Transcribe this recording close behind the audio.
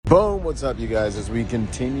Boom! What's up, you guys? As we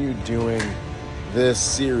continue doing this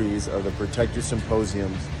series of the Protector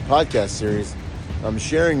Symposium podcast series, I'm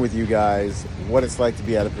sharing with you guys what it's like to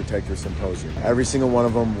be at a Protector Symposium. Every single one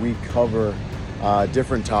of them, we cover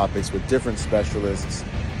different topics with different specialists,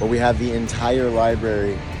 but we have the entire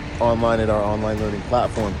library online at our online learning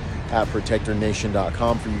platform at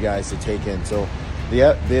protectornation.com for you guys to take in. So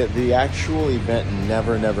the actual event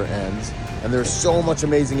never ends. And there's so much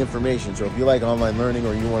amazing information. So if you like online learning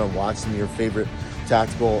or you want to watch some of your favorite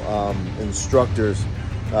tactical instructors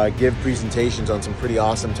give presentations on some pretty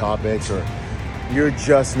awesome topics, or you're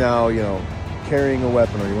just now, carrying a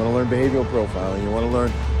weapon, or you want to learn behavioral profiling, you want to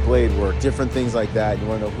learn blade work, different things like that, you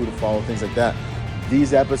want to know who to follow, things like that,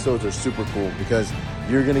 these episodes are super cool because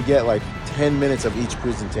you're going to get like 10 minutes of each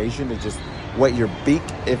presentation to just wet your beak,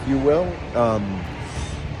 if you will,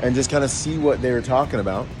 and just kind of see what they're talking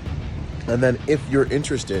about. And then if you're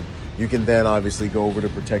interested, you can then obviously go over to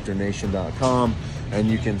protectornation.com and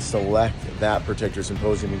you can select that Protector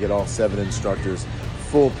Symposium and get all 7 instructors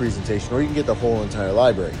full presentation, or you can get the whole entire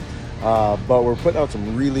library. But we're putting out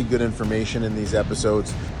some really good information in these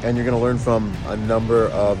episodes, and you're going to learn from a number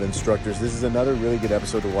of instructors. This is another really good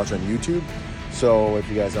episode to watch on YouTube. So if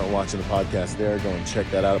you guys aren't watching the podcast there, go and check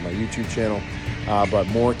that out at my YouTube channel. But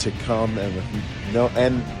more to come.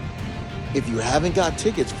 And if you haven't got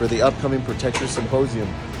tickets for the upcoming Protector Symposium,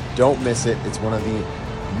 don't miss it. It's one of the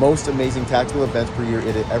most amazing tactical events per year.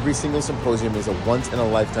 Every single symposium is a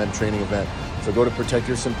once-in-a-lifetime training event. So go to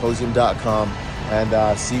protectorsymposium.com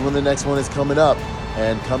and see when the next one is coming up,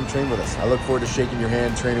 and come train with us. I look forward to shaking your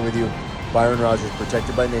hand, training with you. Byron Rogers,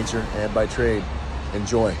 protected by nature and by trade.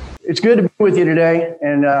 Enjoy. It's good to be with you today,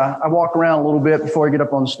 and I walk around a little bit before I get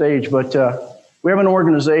up on stage, but we have an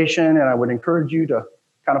organization, and I would encourage you to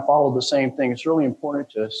kind of follow the same thing. It's really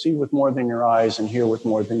important to see with more than your eyes and hear with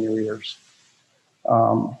more than your ears.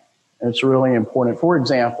 And it's really important. For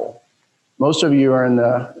example, most of you are in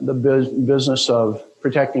the business of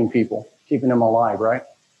protecting people, keeping them alive, right?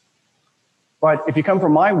 But if you come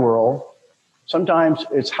from my world, sometimes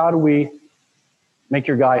it's how do we make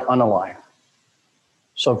your guy unalive?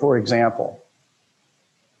 So for example,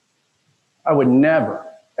 I would never,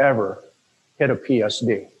 ever hit a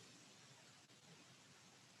PSD.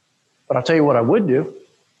 But I'll tell you what I would do.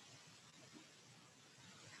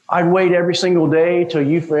 I'd wait every single day till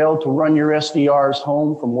you failed to run your SDRs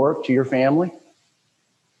home from work to your family.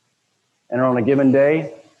 And on a given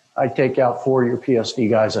day, I'd take out 4 of your PSD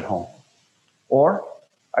guys at home. Or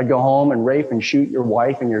I'd go home and rape and shoot your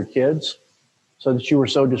wife and your kids so that you were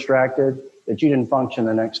so distracted that you didn't function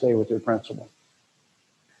the next day with your principal.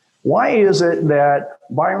 Why is it that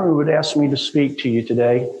Byron would ask me to speak to you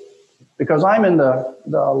today? Because I'm in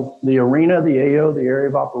the arena, the AO, the area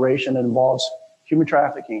of operation that involves human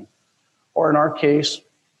trafficking, or in our case,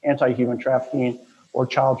 anti-human trafficking or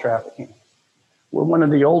child trafficking. We're one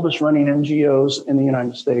of the oldest running NGOs in the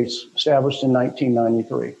United States, established in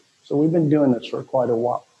 1993. So we've been doing this for quite a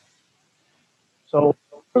while. So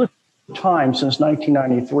for the time since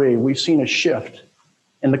 1993, we've seen a shift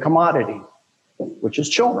in the commodity, which is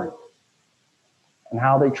children, and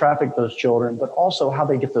how they traffic those children, but also how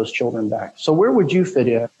they get those children back. So where would you fit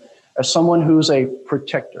in as someone who's a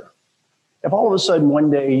protector? If all of a sudden one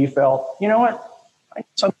day you felt, you know what, I need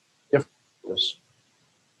something different for this.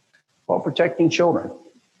 Well, protecting children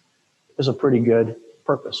is a pretty good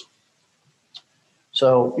purpose.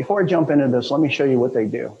 So before I jump into this, let me show you what they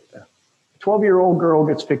do. A 12-year-old girl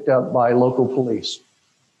gets picked up by local police.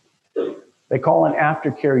 They call an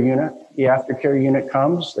aftercare unit. The aftercare unit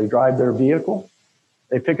comes, they drive their vehicle,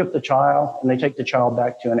 they pick up the child, and they take the child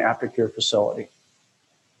back to an aftercare facility.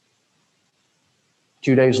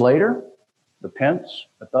 2 days later, the pimps,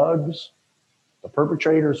 the thugs, the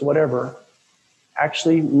perpetrators, whatever,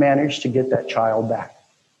 actually manage to get that child back.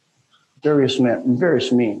 Various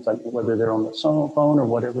means, like whether they're on the phone or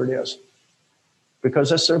whatever it is, because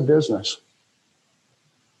that's their business.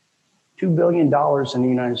 $2 billion in the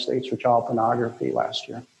United States for child pornography last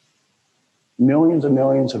year. Millions and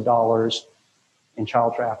millions of dollars in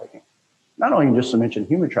child trafficking. Not only just to mention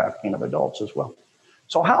human trafficking of adults as well.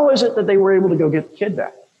 So how is it that they were able to go get the kid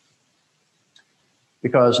back?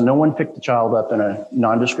 Because no one picked the child up in a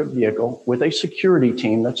nondescript vehicle with a security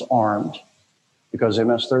team that's armed, because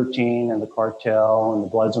MS-13 and the cartel and the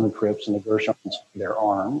Bloods and the Crips and the Gershons, they're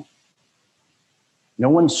armed. No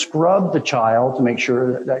one scrubbed the child to make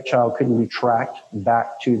sure that that child couldn't be tracked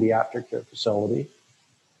back to the aftercare facility.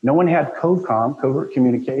 No one had CODECOM, covert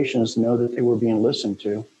communications, to know that they were being listened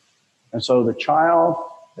to. And so the child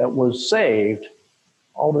that was saved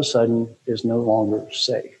all of a sudden is no longer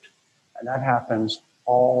saved. And that happens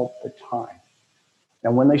all the time.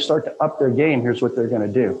 Now, when they start to up their game, here's what they're going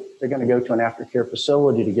to do. They're going to go to an aftercare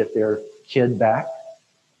facility to get their kid back.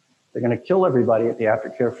 They're going to kill everybody at the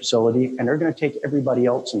aftercare facility, and they're going to take everybody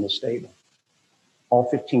else in the stable, all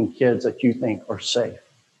 15 kids that you think are safe.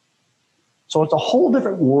 So it's a whole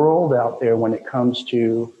different world out there when it comes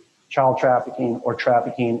to child trafficking or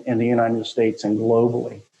trafficking in the United States and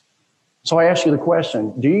globally. So I ask you the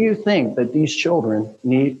question, do you think that these children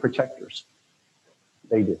need protectors?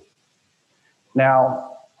 They do.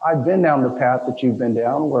 Now, I've been down the path that you've been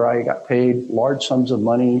down where I got paid large sums of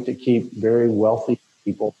money to keep very wealthy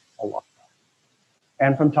people alive.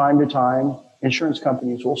 And from time to time, insurance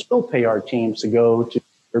companies will still pay our teams to go to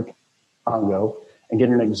Congo and get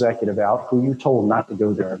an executive out who you told not to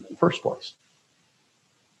go there in the first place.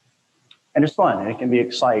 And it's fun, and it can be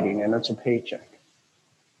exciting, and it's a paycheck.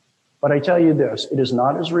 But I tell you this, it is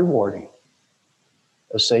not as rewarding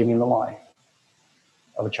as saving the life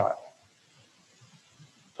of a child.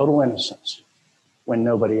 Total innocence when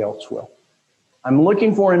nobody else will. I'm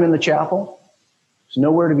looking for him in the chapel. He's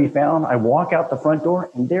nowhere to be found. I walk out the front door,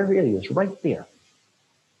 and there he is, right there.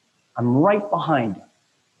 I'm right behind him.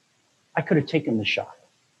 I could have taken the shot.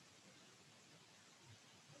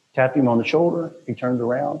 Tapped him on the shoulder. He turned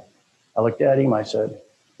around. I looked at him. I said,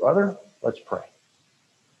 "Brother, let's pray."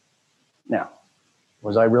 Now,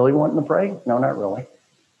 was I really wanting to pray? No, not really.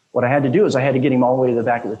 What I had to do is I had to get him all the way to the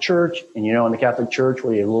back of the church. And you know, in the Catholic Church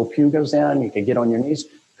where your little pew goes down, you could get on your knees,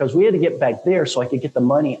 because we had to get back there so I could get the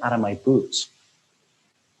money out of my boots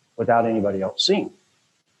without anybody else seeing.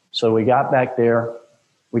 So we got back there.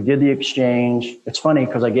 We did the exchange. It's funny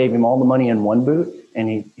because I gave him all the money in one boot,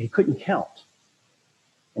 and he couldn't count.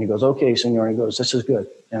 And he goes, "Okay, senor." He goes, "This is good."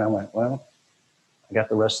 And I went, "Well, I got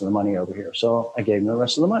the rest of the money over here." So I gave him the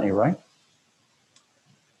rest of the money, right?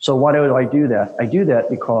 So why do I do that? I do that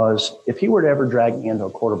because if he were to ever drag me into a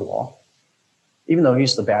court of law, even though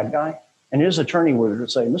he's the bad guy, and his attorney were to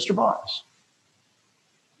say, "Mr. Boss,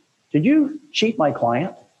 did you cheat my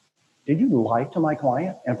client? Did you lie to my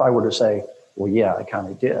client?" And if I were to say, "Well, yeah, I kind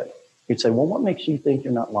of did," he'd say, "Well, what makes you think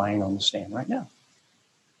you're not lying on the stand right now?"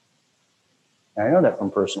 And I know that from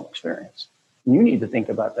personal experience. And you need to think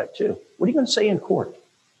about that too. What are you going to say in court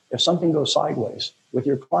if something goes sideways with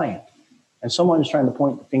your client and someone is trying to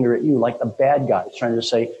point the finger at you like the bad guy is trying to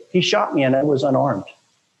say, "He shot me and I was unarmed.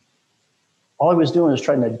 All I was doing is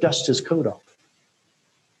trying to dust his coat off."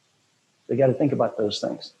 So you got to think about those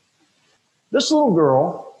things. This little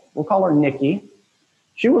girl, we'll call her Nikki,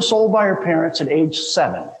 she was sold by her parents at age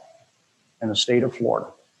 7 in the state of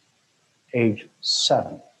Florida. Age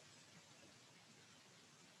 7.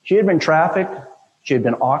 She had been trafficked. She had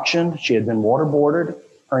been auctioned. She had been waterboarded.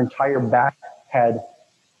 Her entire back had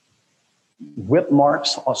whip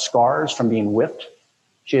marks or scars from being whipped.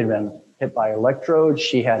 She had been hit by electrodes.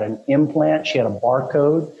 She had an implant. She had a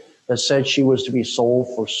barcode that said she was to be sold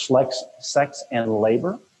for sex and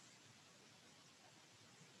labor.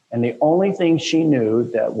 And the only thing she knew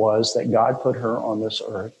that was that God put her on this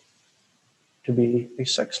earth to be a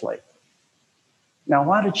sex slave. Now,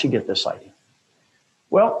 why did she get this idea?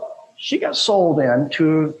 Well, she got sold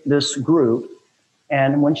into this group,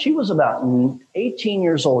 and when she was about 18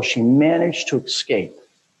 years old, she managed to escape.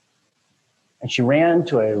 And she ran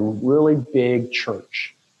to a really big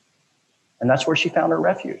church. And that's where she found her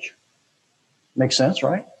refuge. Makes sense,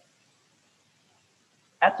 right?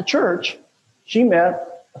 At the church, she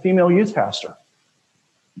met a female youth pastor.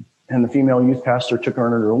 And the female youth pastor took her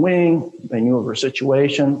under her wing. They knew of her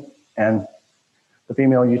situation. And the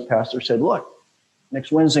female youth pastor said, "Look,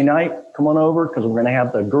 next Wednesday night, come on over because we're going to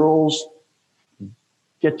have the girls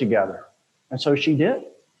get together." And so she did.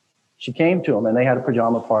 She came to them, and they had a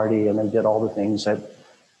pajama party, and they did all the things that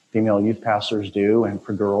female youth pastors do and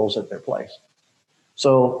for girls at their place.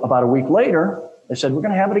 So about a week later, they said, "We're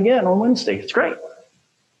going to have it again on Wednesday. It's great."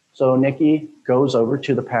 So Nikki goes over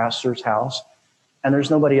to the pastor's house, and there's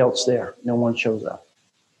nobody else there. No one shows up.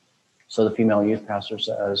 So the female youth pastor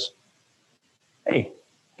says, "Hey,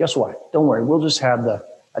 guess what? Don't worry. We'll just have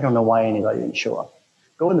I don't know why anybody didn't show up.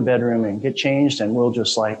 Go in the bedroom and get changed, and we'll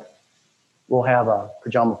have a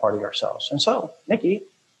pajama party ourselves." And so Nikki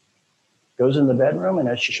goes in the bedroom, and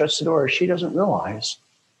as she shuts the door, she doesn't realize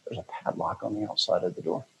there's a padlock on the outside of the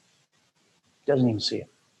door. Doesn't even see it.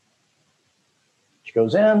 She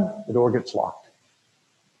goes in, the door gets locked.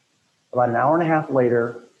 About an hour and a half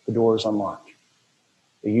later, the door is unlocked.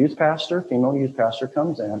 The youth pastor, female youth pastor,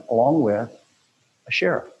 comes in along with a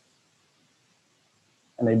sheriff.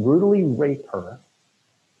 And they brutally rape her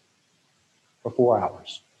for 4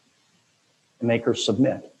 hours and make her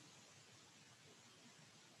submit.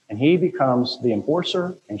 And he becomes the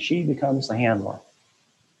enforcer and she becomes the handler.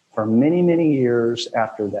 For many, many years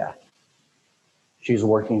after that, she's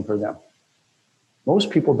working for them. Most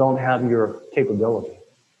people don't have your capability.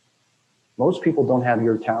 Most people don't have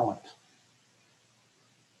your talent.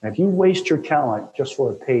 And if you waste your talent just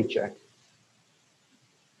for a paycheck,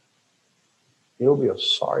 you'll be a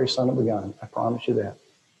sorry son of a gun. I promise you that.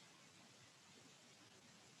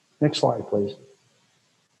 Next slide, please.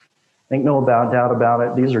 Make no doubt about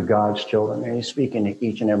it. These are God's children, and He's speaking to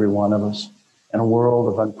each and every one of us in a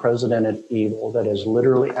world of unprecedented evil that is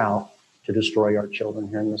literally out to destroy our children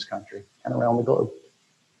here in this country and around the globe.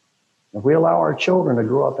 If we allow our children to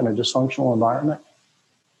grow up in a dysfunctional environment,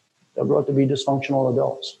 they'll grow up to be dysfunctional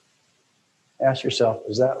adults. Ask yourself,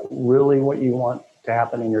 is that really what you want to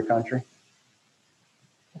happen in your country?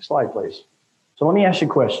 Next slide, please. So let me ask you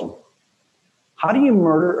a question. How do you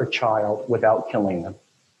murder a child without killing them?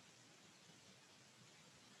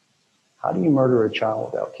 How do you murder a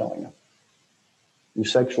child without killing them? You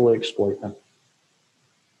sexually exploit them.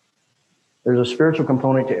 There's a spiritual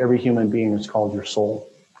component to every human being. It's called your soul.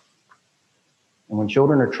 And when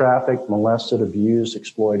children are trafficked, molested, abused,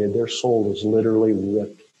 exploited, their soul is literally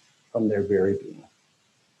ripped from their very being.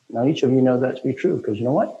 Now, each of you know that to be true, because you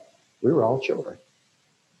know what? We were all children.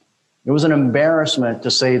 It was an embarrassment,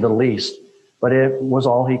 to say the least, but it was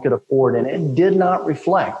all he could afford, and it did not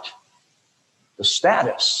reflect the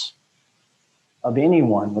status of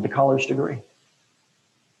anyone with a college degree.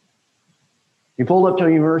 He pulled up to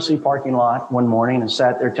a university parking lot one morning and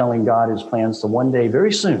sat there telling God his plans to one day,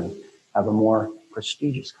 very soon, have a more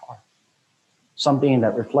prestigious car, something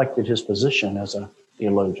that reflected his position as a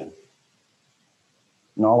theologian.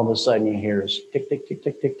 And all of a sudden you hear is tick, tick, tick,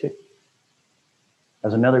 tick, tick, tick,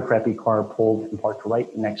 as another crappy car pulled and parked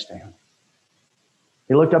right next to him.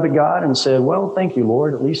 He looked up at God and said, well, thank you,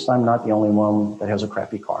 Lord. At least I'm not the only one that has a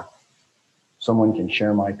crappy car. Someone can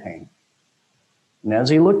share my pain. And as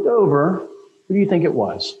he looked over, who do you think it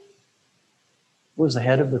was? It was the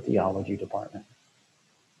head of the theology department.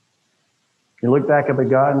 He looked back up at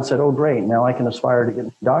God and said, oh, great. Now I can aspire to get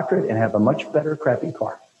a doctorate and have a much better crappy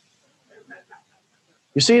car.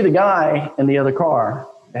 You see, the guy in the other car,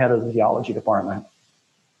 the head of the theology department,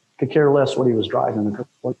 could care less what he was driving.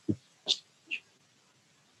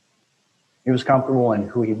 He was comfortable in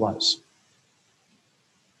who he was.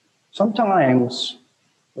 Sometimes,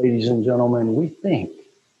 ladies and gentlemen, we think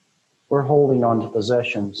we're holding on to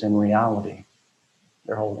possessions. In reality,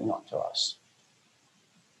 they're holding on to us.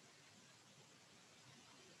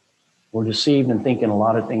 We're deceived in thinking a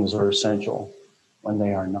lot of things are essential when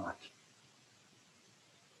they are not.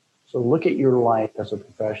 So look at your life as a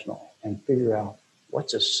professional and figure out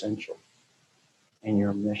what's essential in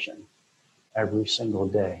your mission every single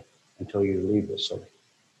day until you leave this earth.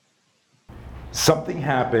 Something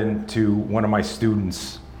happened to one of my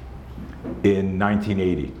students in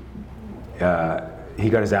 1980. He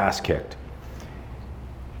got his ass kicked.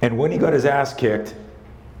 And when he got his ass kicked,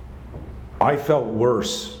 I felt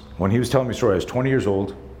worse. When he was telling me the story, I was 20 years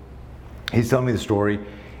old. He's telling me the story,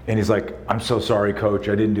 and he's like, I'm so sorry, coach.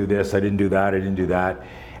 I didn't do this, I didn't do that, I didn't do that.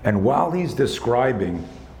 And while he's describing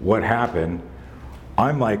what happened,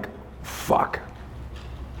 I'm like, fuck,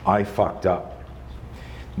 I fucked up.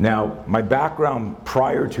 Now, my background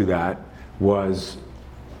prior to that was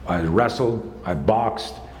I wrestled, I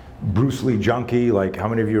boxed, Bruce Lee junkie. Like, how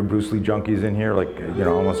many of you are Bruce Lee junkies in here? Like, you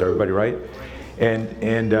know, almost everybody, right?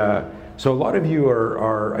 And so a lot of you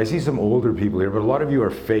are, I see some older people here, but a lot of you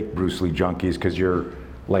are fake Bruce Lee junkies because you're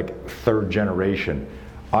like third generation.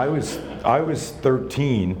 I was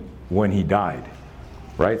 13 when he died,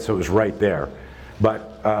 right? So it was right there.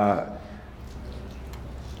 But,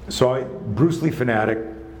 Bruce Lee fanatic,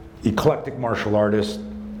 eclectic martial artist.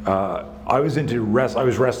 I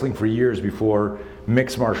was wrestling for years before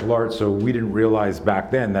mixed martial arts, so we didn't realize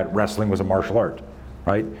back then that wrestling was a martial art,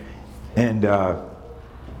 right? And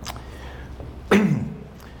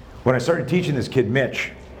when I started teaching this kid,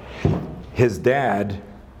 Mitch, his dad,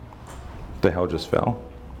 what the hell just fell?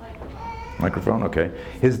 Microphone, okay.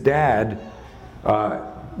 His dad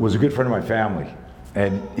was a good friend of my family,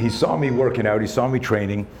 and he saw me working out, he saw me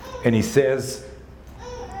training, and he says,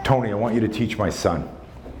 Tony, I want you to teach my son.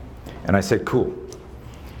 And I said, cool.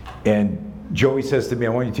 And Joey says to me, I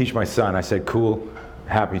want you to teach my son. I said, cool,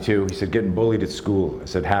 happy to. He said, getting bullied at school. I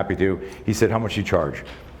said, happy to. He said, how much do you charge?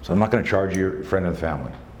 So I'm not gonna charge you, you're a friend of the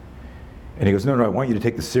family. And he goes, no, I want you to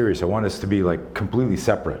take this serious. I want us to be like completely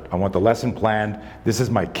separate. I want the lesson planned. This is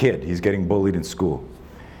my kid, he's getting bullied in school.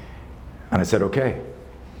 And I said, okay.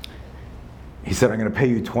 He said, I'm gonna pay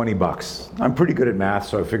you 20 bucks. I'm pretty good at math,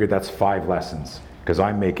 so I figured that's 5 lessons, because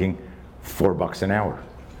I'm making $4 an hour.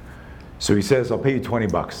 So he says, I'll pay you 20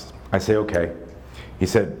 bucks. I say, okay. He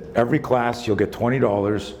said, every class you'll get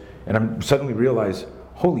 $20, and I'm suddenly realize,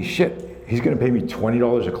 holy shit, he's gonna pay me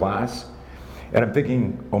 $20 a class? And I'm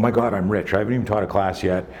thinking, oh my God, I'm rich. I haven't even taught a class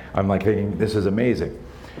yet. I'm like thinking, this is amazing.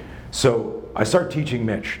 So I start teaching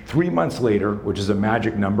Mitch. 3 months later, which is a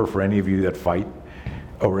magic number for any of you that fight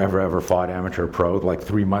or ever fought amateur or pro, like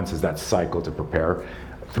 3 months is that cycle to prepare.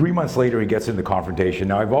 3 months later, he gets into confrontation.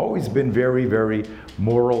 Now, I've always been very, very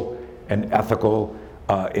moral and ethical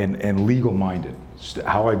and legal minded.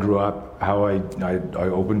 How I grew up, how I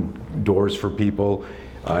opened doors for people.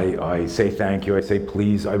 I say thank you, I say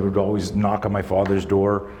please. I would always knock on my father's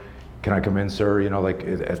door. Can I come in, sir? You know, like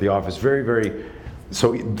at the office. Very, very,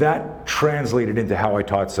 so that translated into how I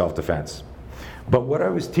taught self-defense. But what I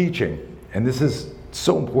was teaching, and this is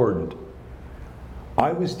so important,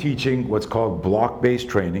 I was teaching what's called block-based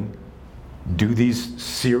training. Do these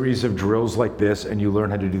series of drills like this, and you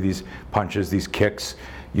learn how to do these punches, these kicks.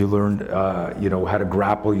 You learn, you know, how to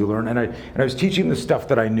grapple. You learn, and I was teaching the stuff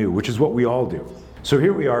that I knew, which is what we all do. So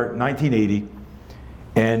here we are, 1980,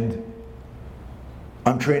 and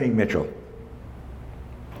I'm training Mitchell.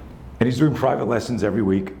 And he's doing private lessons every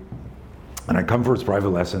week. And I come for his private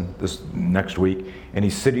lesson this next week, and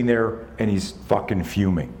he's sitting there and he's fucking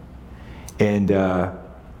fuming. And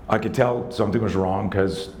I could tell something was wrong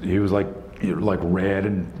because he was like red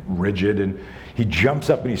and rigid, and he jumps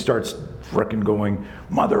up and he starts frickin' going,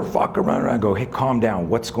 motherfucker, and I go, hey, calm down,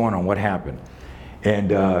 what's going on, what happened?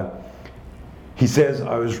 And he says,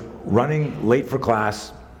 I was running late for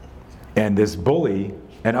class, and this bully,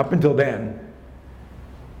 and up until then,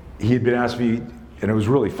 he had been asking me, and it was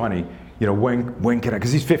really funny, you know, when can I,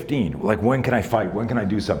 because he's 15, like when can I fight, when can I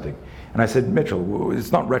do something? And I said, Mitchell,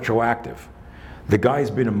 it's not retroactive. The guy's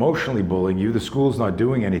been emotionally bullying you, the school's not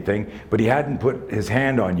doing anything, but he hadn't put his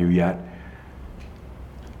hand on you yet.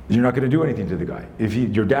 You're not gonna do anything to the guy. If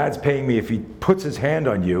your dad's paying me, if he puts his hand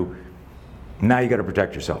on you, now you gotta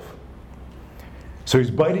protect yourself. So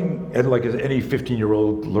he's biting, at like any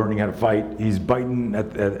 15-year-old learning how to fight, he's biting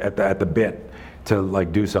at the bit to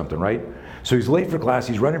like do something, right? So he's late for class,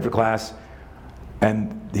 he's running for class,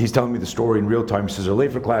 and he's telling me the story in real time. He says, they're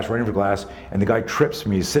late for class, running for class, and the guy trips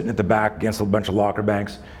me. He's sitting at the back against a bunch of locker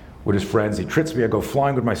banks with his friends. He trips me, I go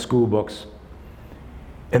flying with my school books,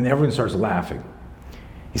 and everyone starts laughing.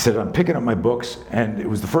 He said, I'm picking up my books, and it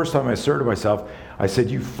was the first time I asserted myself. I said,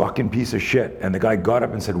 you fucking piece of shit. And the guy got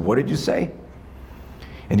up and said, what did you say?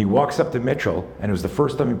 And he walks up to Mitchell, and it was the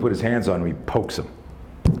first time he put his hands on him, he pokes him.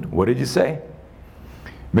 What did you say?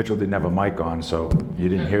 Mitchell didn't have a mic on, so you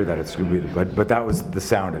didn't hear that at Scooby, but that was the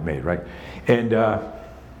sound it made, right? And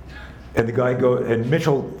the guy and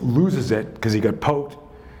Mitchell loses it because he got poked,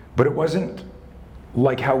 but it wasn't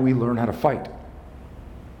like how we learn how to fight.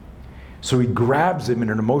 So he grabs him in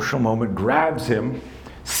an emotional moment, grabs him,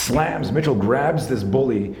 slams, Mitchell grabs this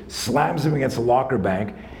bully, slams him against a locker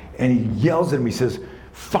bank, and he yells at him, he says,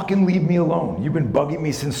 fucking leave me alone. You've been bugging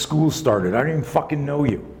me since school started. I don't even fucking know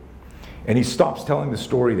you. And he stops telling the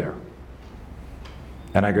story there.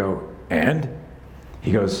 And I go, and?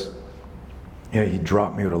 He goes, yeah, he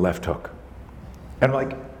dropped me with a left hook. And I'm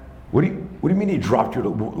like, what do you mean he dropped you?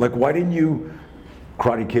 Like, why didn't you,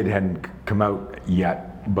 Karate Kid hadn't come out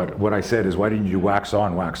yet, but what I said is, why didn't you wax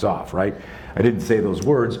on, wax off, right? I didn't say those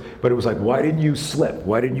words, but it was like, why didn't you slip?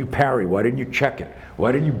 Why didn't you parry? Why didn't you check it?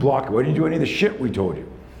 Why didn't you block it? Why didn't you do any of the shit we told you?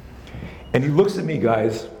 And he looks at me,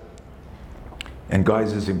 guys, and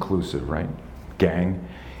guys is inclusive, right? Gang.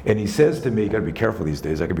 And he says to me, you gotta be careful these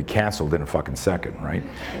days, I could be canceled in a fucking second, right?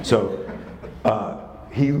 So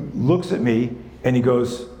he looks at me and he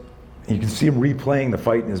goes, you can see him replaying the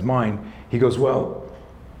fight in his mind. He goes, well,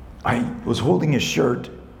 I was holding his shirt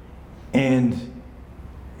and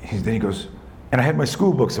then he goes, and I had my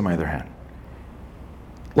school books in my other hand.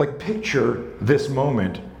 Like, picture this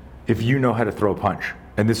moment if you know how to throw a punch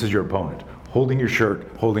and this is your opponent, holding your shirt,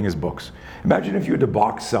 holding his books. Imagine if you had to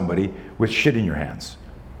box somebody with shit in your hands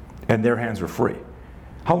and their hands were free.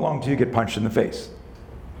 How long do you get punched in the face?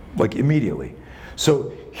 Like, immediately.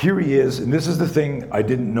 So here he is, and this is the thing I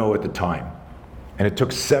didn't know at the time. And it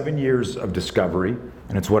took 7 years of discovery,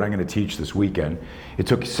 and it's what I'm going to teach this weekend. It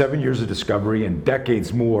took 7 years of discovery and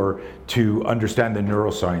decades more to understand the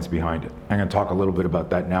neuroscience behind it. I'm going to talk a little bit about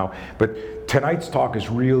that now. But tonight's talk is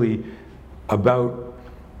really about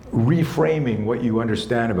reframing what you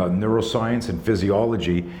understand about neuroscience and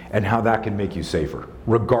physiology and how that can make you safer,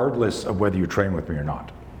 regardless of whether you train with me or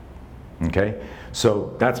not. Okay?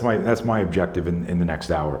 So that's my objective in the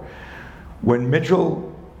next hour. When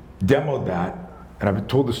Mitchell demoed that, and I've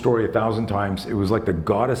told the story 1,000 times, it was like the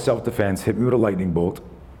god of self-defense hit me with a lightning bolt.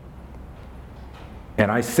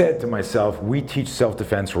 And I said to myself, we teach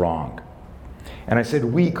self-defense wrong. And I said,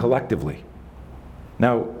 we collectively.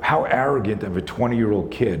 Now, how arrogant of a 20-year-old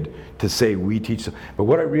kid to say we teach, but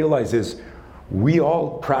what I realize is we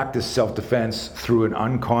all practice self-defense through an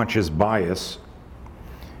unconscious bias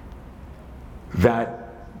that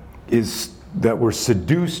we're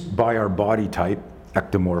seduced by our body type,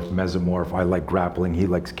 ectomorph, mesomorph. I like grappling, he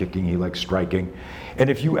likes kicking, he likes striking. And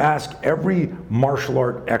if you ask every martial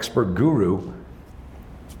art expert guru,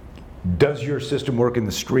 does your system work in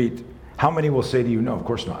the street? How many will say to you, no, of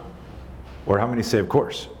course not? Or how many say, of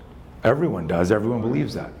course? Everyone does, everyone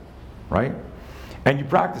believes that, right? And you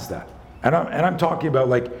practice that. And I'm talking about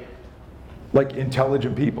like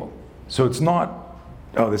intelligent people. So it's not,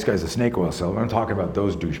 oh, this guy's a snake oil salesman. I'm talking about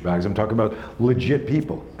those douchebags. I'm talking about legit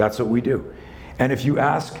people. That's what we do. And if you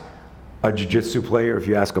ask a jiu-jitsu player, if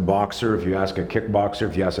you ask a boxer, if you ask a kickboxer,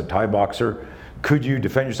 if you ask a Thai boxer, could you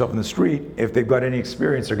defend yourself in the street? If they've got any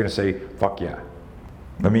experience, they're gonna say, fuck yeah.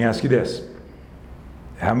 Let me ask you this.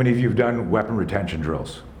 How many of you have done weapon retention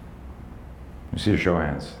drills? You see a show of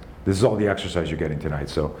hands. This is all the exercise you're getting tonight,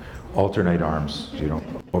 so alternate arms so you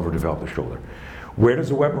don't overdevelop the shoulder. Where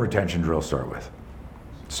does a weapon retention drill start with?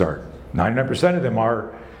 99% of them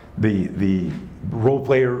are the role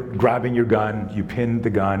player grabbing your gun, you pin the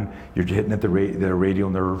gun, you're hitting at the radial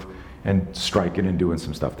nerve and striking and doing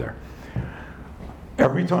some stuff there.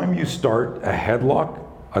 Every time you start a headlock,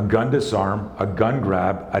 a gun disarm, a gun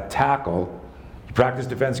grab, a tackle, you practice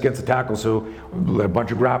defense against a tackle, so a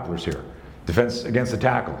bunch of grapplers here. Defense against a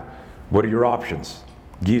tackle. What are your options?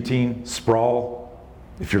 Guillotine, sprawl.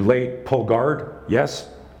 If you're late, pull guard, yes?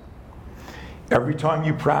 Every time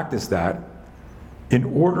you practice that, in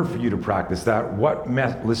order for you to practice that,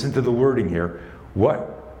 listen to the wording here,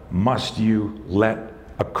 what must you let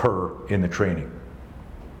occur in the training?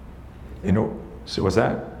 So what's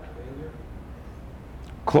that?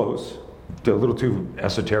 Close. A little too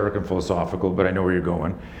esoteric and philosophical, but I know where you're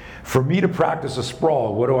going. For me to practice a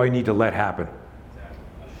sprawl, what do I need to let happen?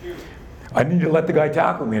 I need to let the guy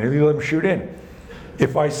tackle me, and I need to let him shoot in.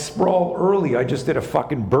 If I sprawl early, I just did a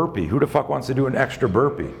fucking burpee. Who the fuck wants to do an extra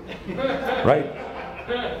burpee? Right?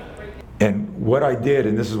 And what I did,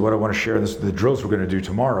 and this is what I want to share, this is the drills we're going to do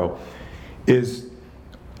tomorrow, is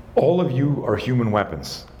all of you are human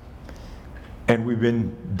weapons. And we've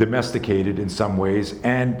been domesticated in some ways.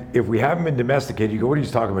 And if we haven't been domesticated, you go, what are you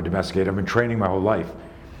talking about domesticated? I've been training my whole life.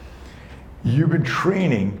 You've been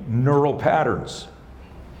training neural patterns.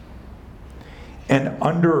 And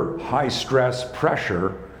under high stress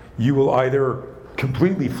pressure, you will either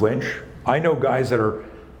completely flinch. I know guys that are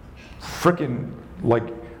freaking like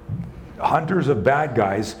hunters of bad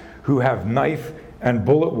guys who have knife and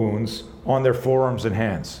bullet wounds on their forearms and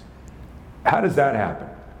hands. How does that happen?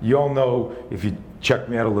 You all know, if you check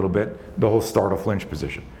me out a little bit, the whole startle flinch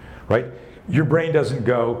position, right? Your brain doesn't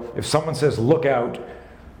go, if someone says look out,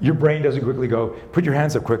 your brain doesn't quickly go, put your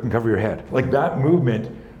hands up quick and cover your head. Like that movement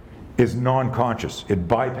is non-conscious. It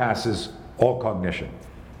bypasses all cognition.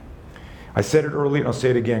 I said it earlier and I'll say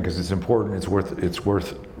it again because it's important, it's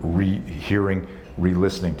worth re-hearing,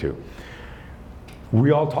 re-listening to. We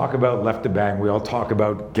all talk about left to bang, we all talk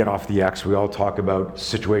about get off the X, we all talk about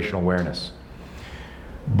situational awareness.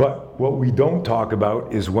 But what we don't talk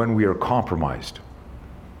about is when we are compromised.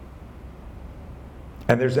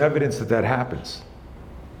 And there's evidence that that happens,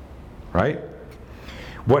 right?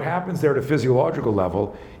 What happens there at a physiological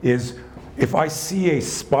level is if I see a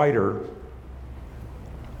spider,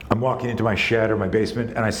 I'm walking into my shed or my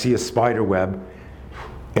basement and I see a spider web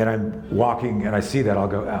and I'm walking and I see that, I'll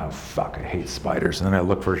go, oh fuck, I hate spiders. And then I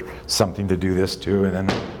look for something to do this too, and then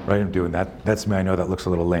right, I'm doing that. That's me, I know that looks a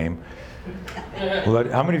little lame. Well,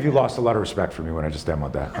 how many of you lost a lot of respect for me when I just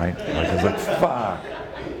demoed that, right? Like, I was like, fuck.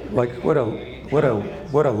 Like,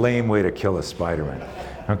 what a lame way to kill a spider, man.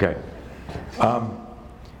 Okay.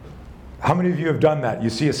 How many of you have done that?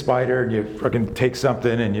 You see a spider and you fucking take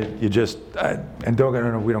something and you just,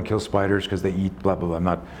 and we don't kill spiders because they eat blah, blah, blah, I'm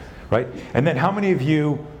not, right? And then how many of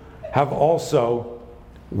you have also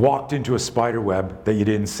walked into a spider web that you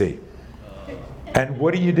didn't see? And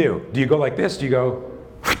what do? Do you go like this? Do you go,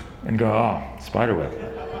 and go, oh, spider web.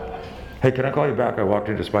 Hey, can I call you back? I walked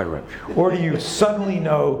into a spider web. Or do you suddenly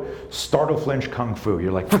know startle flinch kung fu?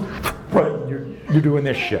 You're like, right, you're doing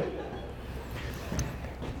this shit.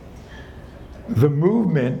 The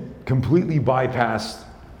movement completely bypassed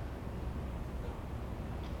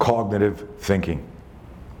cognitive thinking.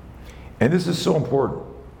 And this is so important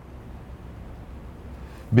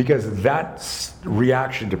because that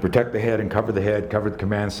reaction to protect the head and cover the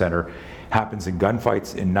command center happens in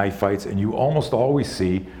gunfights, in knife fights, and you almost always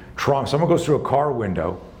see trauma. Someone goes through a car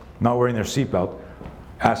window, not wearing their seatbelt,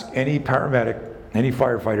 ask any paramedic any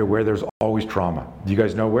firefighter, where there's always trauma. Do you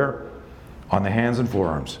guys know where? On the hands and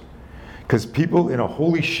forearms. Because people in a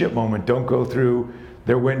holy shit moment don't go through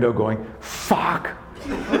their window going, fuck,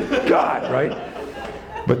 God, right?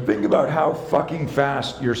 But think about how fucking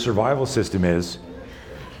fast your survival system is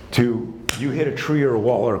to, you hit a tree or a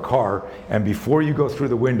wall or a car, and before you go through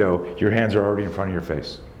the window, your hands are already in front of your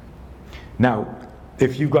face. Now,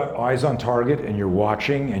 if you've got eyes on target and you're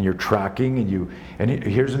watching and you're tracking and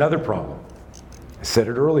here's another problem. I said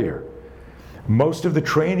it earlier. Most of the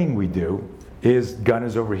training we do is gun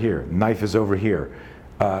is over here, knife is over here,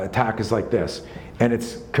 attack is like this. And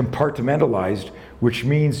it's compartmentalized, which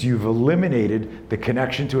means you've eliminated the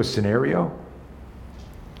connection to a scenario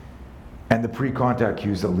and the pre-contact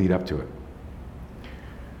cues that lead up to it.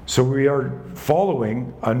 So we are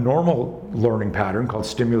following a normal learning pattern called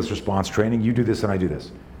stimulus response training. You do this and I do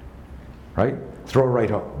this, right? Throw a right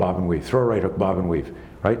hook, bob and weave. Throw a right hook, bob and weave,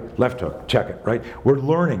 right? Left hook, check it, right? We're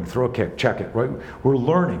learning, throw a kick, check it, right? We're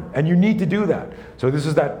learning, and you need to do that. So this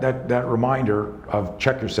is that reminder of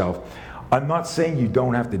check yourself. I'm not saying you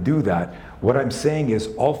don't have to do that. What I'm saying is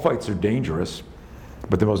all fights are dangerous,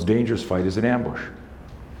 but the most dangerous fight is an ambush.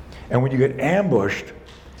 And when you get ambushed,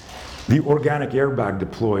 the organic airbag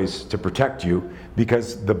deploys to protect you,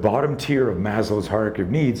 because the bottom tier of Maslow's hierarchy of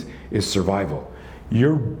needs is survival.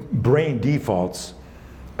 Your brain defaults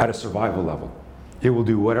at a survival level. It will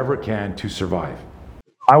do whatever it can to survive.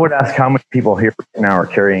 I would ask how many people here now are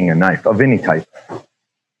carrying a knife of any type.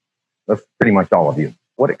 That's pretty much all of you.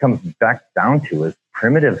 What it comes back down to is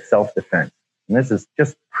primitive self-defense. And this is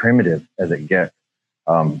just primitive as it gets.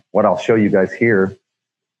 What I'll show you guys here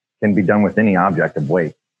can be done with any object of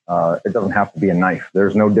weight. It doesn't have to be a knife.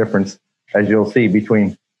 There's no difference, as you'll see,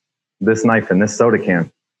 between this knife and this soda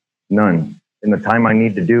can. None. In the time I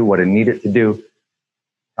need to do what I need it to do.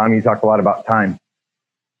 Tom, you talk a lot about time.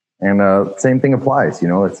 And same thing applies. You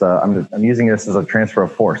know, it's I'm using this as a transfer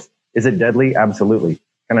of force. Is it deadly? Absolutely.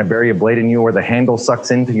 Can I bury a blade in you where the handle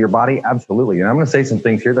sucks into your body? Absolutely. And I'm going to say some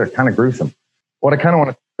things here that are kind of gruesome. What I kind of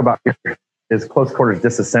want to talk about here is close quarters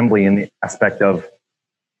disassembly in the aspect of,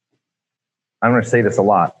 I'm going to say this a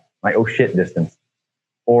lot, my oh shit distance,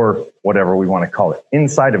 or whatever we want to call it,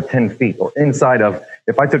 inside of 10 feet, or inside of,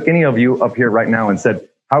 if I took any of you up here right now and said,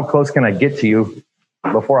 how close can I get to you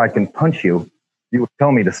before I can punch you? You would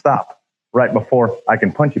tell me to stop right before I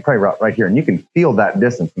can punch you, probably right here. And you can feel that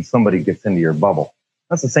distance when somebody gets into your bubble.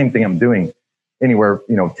 That's the same thing I'm doing anywhere,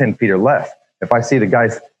 10 feet or less. If I see the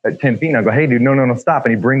guys at 10 feet and I go, hey dude, no, stop.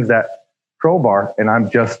 And he brings that crowbar and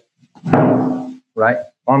I'm just right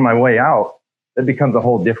on my way out, it becomes a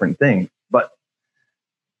whole different thing. But,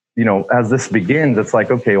 as this begins, it's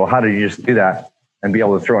like, okay, well, how did you just do that and be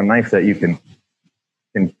able to throw a knife that you can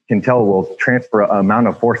tell will transfer an amount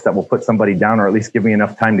of force that will put somebody down, or at least give me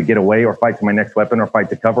enough time to get away or fight to my next weapon or fight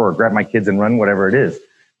to cover or grab my kids and run, whatever it is.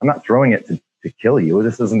 I'm not throwing it to kill you.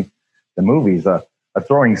 This isn't the movies. A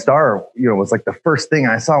throwing star, was like the first thing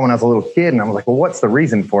I saw when I was a little kid. And I was like, well, what's the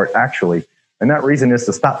reason for it actually? And that reason is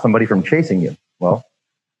to stop somebody from chasing you. Well,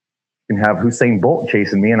 you can have Usain Bolt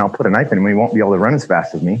chasing me and I'll put a knife in him. He won't be able to run as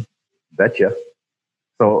fast as me. Betcha.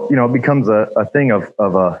 So, it becomes a thing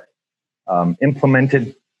of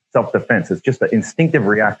implemented self-defense. It's just an instinctive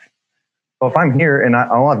reaction. So if I'm here and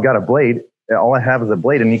all I've got a blade, all I have is a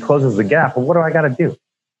blade and he closes the gap, well, what do I got to do?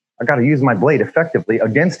 I got to use my blade effectively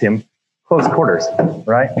against him, close quarters,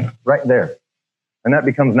 right there. And that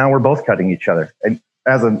becomes, now we're both cutting each other. And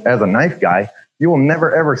as a knife guy, you will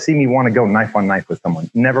never, ever see me want to go knife on knife with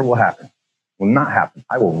someone. Never will happen. Will not happen.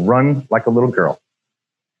 I will run like a little girl.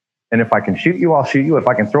 And if I can shoot you, I'll shoot you. If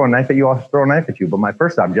I can throw a knife at you, I'll throw a knife at you. But my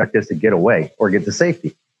first object is to get away or get to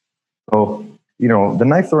safety. So, the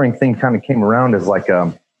knife throwing thing kind of came around as like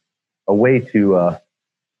a way to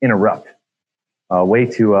interrupt, a way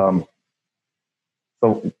to,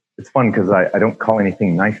 so it's fun because I don't call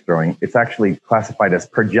anything knife throwing. It's actually classified as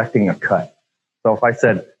projecting a cut. So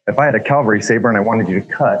if I had a cavalry saber and I wanted you to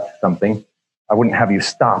cut something, I wouldn't have you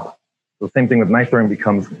stop. So the same thing with knife throwing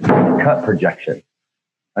becomes cut projection.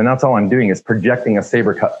 And that's all I'm doing is projecting a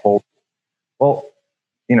saber cut forward. Well,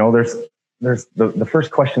 there's the first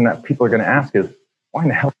question that people are going to ask is, why in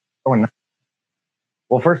the hell are you throwing a knife?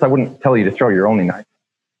 Well, first, I wouldn't tell you to throw your only knife.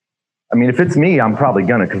 I mean, if it's me, I'm probably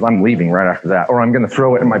gonna, because I'm leaving right after that, or I'm going to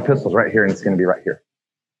throw it and my pistol's right here and it's going to be right here.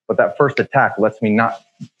 But that first attack lets me not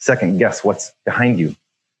second guess what's behind you.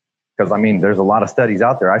 Because there's a lot of studies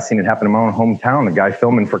out there. I've seen it happen in my own hometown, a guy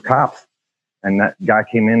filming for cops. And that guy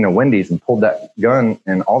came into Wendy's and pulled that gun,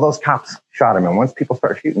 and all those cops shot him. And once people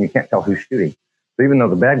start shooting, you can't tell who's shooting. So even though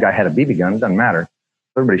the bad guy had a BB gun, it doesn't matter.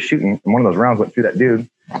 Everybody's shooting, and one of those rounds went through that dude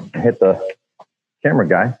and hit the camera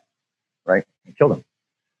guy, right? and killed him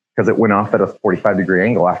because it went off at a 45-degree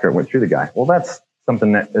angle after it went through the guy. Well, that's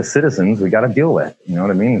something that as citizens, we got to deal with, you know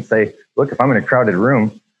what I mean? And say, look, if I'm in a crowded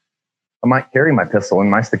room, I might carry my pistol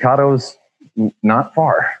and my staccato's not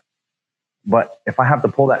far. But if I have to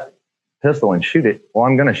pull that pistol and shoot it, well,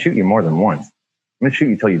 I'm going to shoot you more than once. I'm going to shoot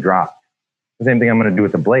you till you drop. The same thing I'm going to do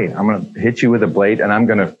with the blade. I'm going to hit you with a blade, and I'm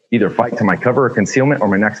going to either fight to my cover or concealment or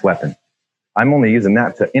my next weapon. I'm only using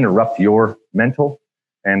that to interrupt your mental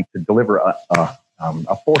and to deliver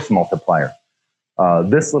a force multiplier.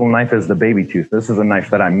 This little knife is the baby tooth. This is a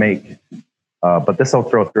knife that I make, but this will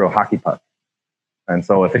throw through a hockey puck. And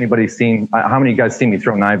so if anybody's seen, how many of you guys see me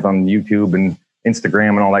throw knives on YouTube and Instagram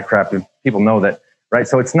and all that crap? People know that, right?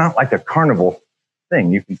 So it's not like a carnival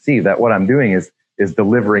thing. You can see that what I'm doing is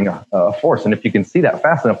delivering a force. And if you can see that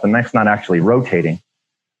fast enough, the knife's not actually rotating.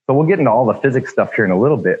 So we'll get into all the physics stuff here in a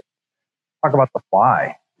little bit. Talk about the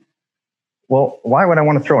why. Well, why would I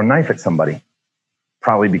want to throw a knife at somebody?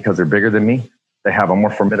 Probably because they're bigger than me. They have a more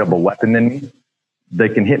formidable weapon than me. They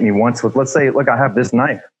can hit me once with, let's say, look, I have this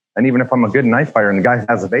knife. And even if I'm a good knife fighter and the guy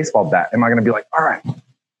has a baseball bat, am I going to be like, all right?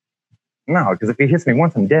 No, because if he hits me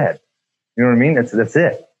once, I'm dead. You know what I mean? That's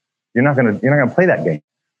it. You're not gonna play that game.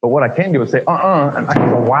 But what I can do is say, and I can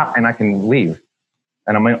go whap and I can leave.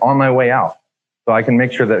 And I'm on my way out. So I can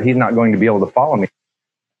make sure that he's not going to be able to follow me.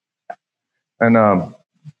 And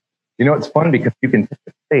it's fun because you can take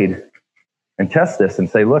a blade and test this and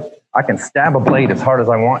say, look, I can stab a blade as hard as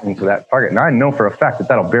I want into that target. And I know for a fact that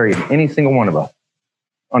that'll bury any single one of us.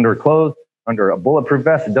 Under clothes, under a bulletproof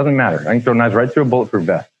vest, it doesn't matter. I can throw knives right through a bulletproof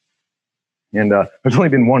vest. And there's only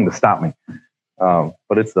been one to stop me.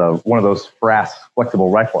 But it's one of those FRAS flexible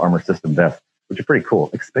rifle armor system vests, which are pretty cool,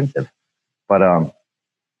 expensive. But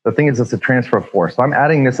the thing is, it's a transfer of force. So I'm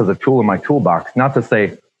adding this as a tool in my toolbox, not to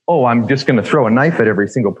say, oh, I'm just going to throw a knife at every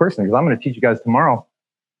single person, because I'm going to teach you guys tomorrow.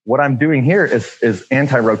 What I'm doing here is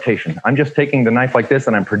anti-rotation. I'm just taking the knife like this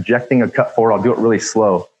and I'm projecting a cut forward. I'll do it really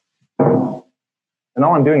slow. And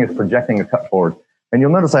all I'm doing is projecting a cut forward. And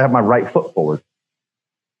you'll notice I have my right foot forward.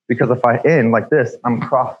 Because if I end like this, I'm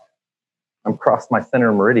crossed my center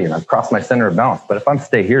of meridian. I've crossed my center of balance. But if I'm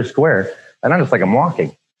stay here square, and I'm just like I'm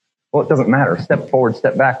walking, well, it doesn't matter. Step forward,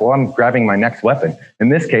 step back. Well, I'm grabbing my next weapon. In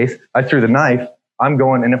this case, I threw the knife. I'm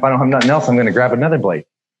going, and if I don't have nothing else, I'm going to grab another blade.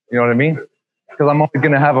 You know what I mean? Because I'm always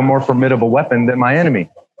going to have a more formidable weapon than my enemy.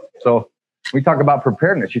 So we talk about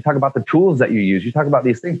preparedness. You talk about the tools that you use. You talk about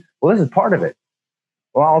these things. Well, this is part of it.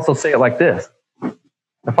 Well, I'll also say it like this.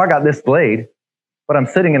 If I got this blade, but I'm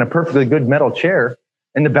sitting in a perfectly good metal chair,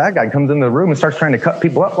 and the bad guy comes into the room and starts trying to cut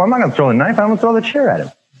people up, well, I'm not going to throw the knife. I'm going to throw the chair at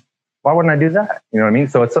him. Why wouldn't I do that? You know what I mean?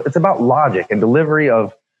 So it's about logic and delivery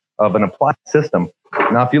of an applied system.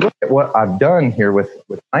 Now, if you look at what I've done here with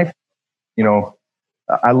knife,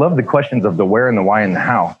 I love the questions of the where and the why and the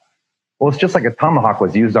how. Well, it's just like a tomahawk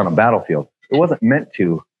was used on a battlefield. It wasn't meant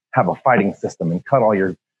to have a fighting system and cut all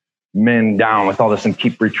your men down with all this and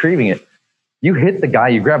keep retrieving it. You hit the guy,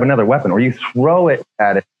 you grab another weapon, or you throw it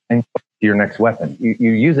at it and go to your next weapon.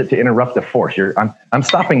 You use it to interrupt the force. I'm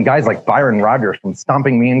stopping guys like Byron Rogers from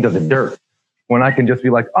stomping me into the dirt when I can just be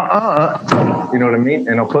like, you know what I mean?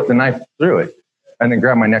 And I'll put the knife through it and then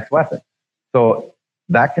grab my next weapon. So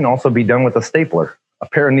that can also be done with a stapler, a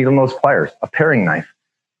pair of needle nose pliers, a paring knife,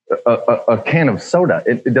 a can of soda.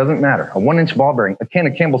 It doesn't matter. A 1-inch ball bearing, a can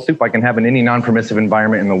of Campbell's soup I can have in any non-permissive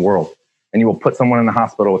environment in the world. And you will put someone in the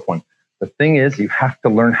hospital with one. The thing is, you have to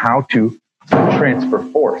learn how to transfer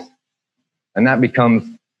force. And that becomes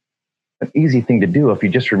an easy thing to do if you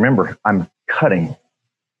just remember, I'm cutting.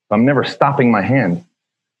 I'm never stopping my hand.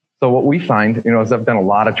 So what we find, is I've done a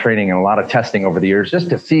lot of training and a lot of testing over the years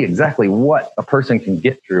just to see exactly what a person can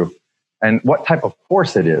get through and what type of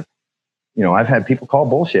force it is. I've had people call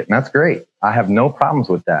bullshit, and that's great. I have no problems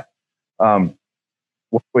with that. What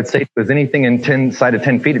I would say is anything inside of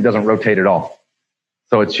 10 feet, it doesn't rotate at all.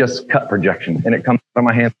 So it's just cut projection, and it comes out of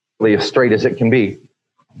my hand as straight as it can be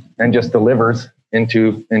and just delivers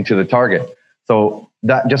into the target. So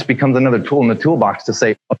that just becomes another tool in the toolbox to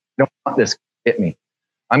say, oh, I don't want this to hit me.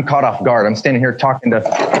 I'm caught off guard. I'm standing here talking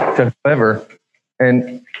to whoever,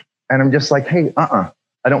 and I'm just like, hey, I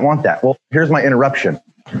don't want that. Well, here's my interruption,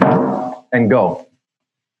 and go.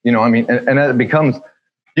 And it becomes,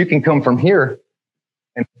 you can come from here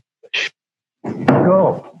and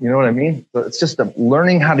go. You know what I mean? So it's just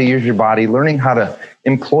learning how to use your body, learning how to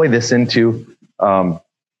employ this into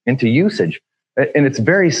usage. And it's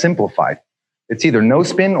very simplified. It's either no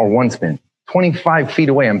spin or one spin. 25 feet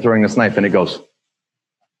away, I'm throwing this knife and it goes.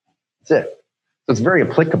 That's it. So it's very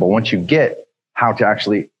applicable once you get how to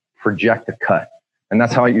actually project a cut. And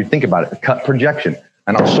that's how you think about it, a cut projection.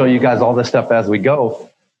 And I'll show you guys all this stuff as we go.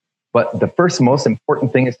 But the first most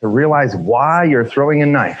important thing is to realize why you're throwing a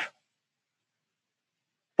knife.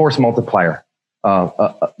 Force multiplier.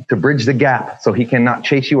 To bridge the gap so he cannot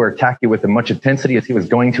chase you or attack you with as much intensity as he was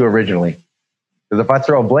going to originally. Because if I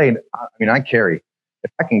throw a blade, I carry.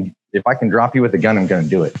 If I can drop you with a gun, I'm going to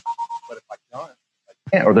do it. But if I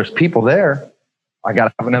can't, or there's people there, I got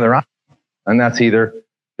to have another option. And that's either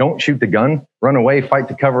don't shoot the gun, run away, fight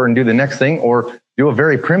to cover, and do the next thing, or do a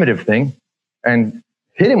very primitive thing and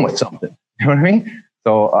hit him with something. You know what I mean?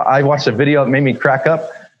 So I watched a video that made me crack up,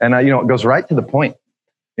 and it goes right to the point.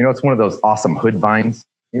 It's one of those awesome hood vines.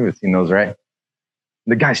 You've seen those, right?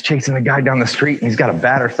 The guy's chasing the guy down the street and he's got a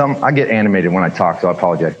bat or something. I get animated when I talk, so I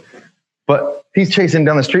apologize. But he's chasing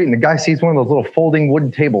down the street and the guy sees one of those little folding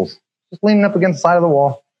wooden tables just leaning up against the side of the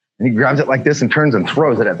wall. And he grabs it like this and turns and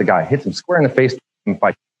throws it at the guy, hits him square in the face and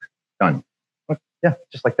fight. Done. Yeah,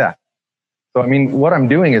 just like that. So, what I'm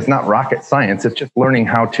doing is not rocket science. It's just learning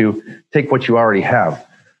how to take what you already have.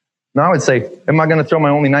 Now, I would say, am I going to throw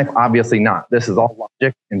my only knife? Obviously not. This is all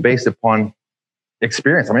logic and based upon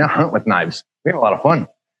experience. I hunt with knives. We have a lot of fun.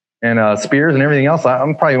 And spears and everything else.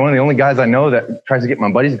 I'm probably one of the only guys I know that tries to get my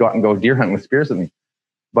buddies to go out and go deer hunting with spears with me.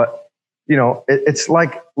 But, it's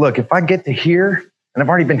like, look, if I get to here and I've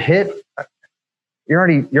already been hit, you're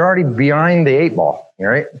already behind the 8 ball, all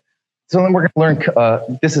right? So then we're going to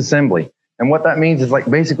learn disassembly. And what that means is, like,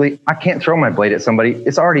 basically, I can't throw my blade at somebody.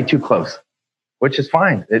 It's already too close. Which is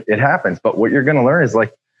fine. It happens. But what you're going to learn is,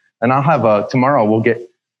 like, and I'll have tomorrow, we'll get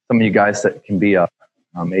some of you guys that can be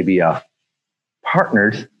maybe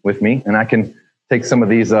partnered with me, and I can take some of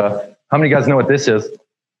these. How many of you guys know what this is?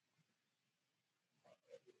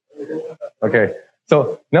 Okay.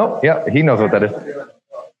 So, no, yeah, he knows what that is.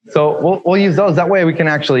 So we'll use those. That way we can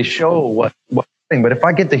actually show what thing. But if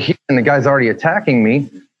I get to here and the guy's already attacking me,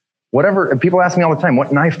 whatever, people ask me all the time,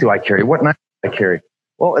 what knife do I carry? What knife do I carry?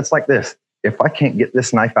 Well, it's like this. If I can't get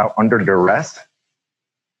this knife out under duress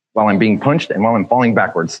while I'm being punched and while I'm falling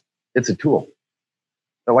backwards, it's a tool.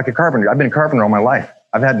 So like a carpenter, I've been a carpenter all my life.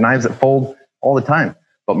 I've had knives that fold all the time,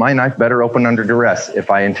 but my knife better open under duress if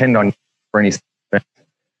I intend on for any.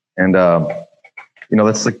 And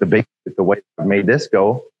that's like the way I've made this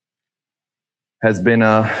go has been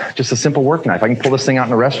just a simple work knife. I can pull this thing out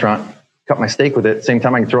in a restaurant, cut my steak with it. At the same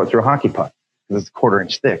time, I can throw it through a hockey puck because it's 1/4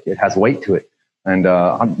 inch thick. It has weight to it. And,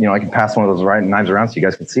 I can pass one of those knives around so you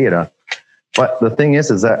guys can see it. But the thing is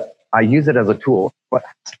that I use it as a tool, but it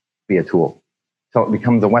has to be a tool until it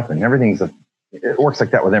becomes a weapon. It works like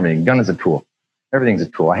that with everything. Gun is a tool. Everything's a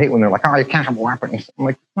tool. I hate when they're like, oh, you can't have a weapon. I'm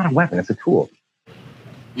like, it's not a weapon, it's a tool.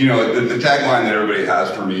 The tagline that everybody has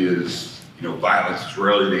for me is, violence is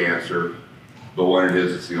rarely the answer, but when it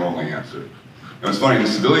is, it's the only answer. It's funny, in the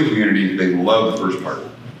civilian community, they love the first part.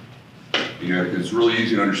 It's really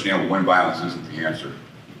easy to understand when violence isn't the answer.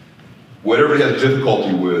 What everybody has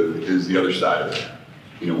difficulty with is the other side of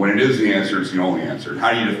it. When it is the answer, it's the only answer.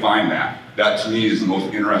 How do you define that? That, to me, is the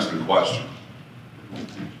most interesting question.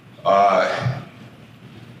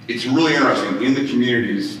 It's really interesting. In the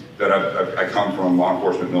communities that I come from, law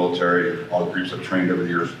enforcement, military, all the groups I've trained over the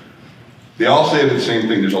years, they all say the same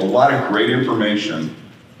thing. There's a lot of great information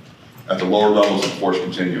at the lower levels of force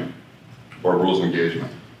continuum, or rules of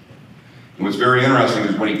engagement. And what's very interesting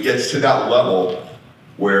is when it gets to that level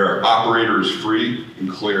where operator is free and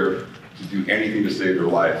clear to do anything to save their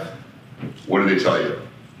life, what do they tell you?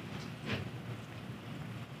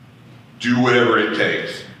 Do whatever it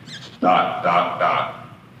takes. ...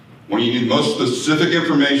 When you need most specific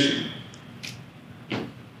information,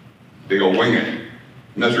 they go wing it.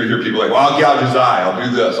 And that's where you hear people like, well, I'll gouge his eye, I'll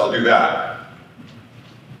do this, I'll do that.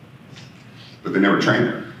 But they never train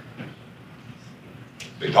it.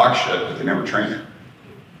 They talk shit, but they never train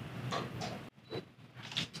it.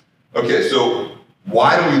 Okay, so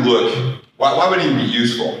why do we look, why would it even be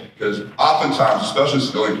useful? Because oftentimes, especially in the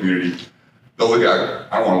civilian community, they'll look at,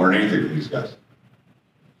 I don't want to learn anything from these guys.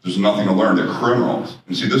 There's nothing to learn, they're criminals.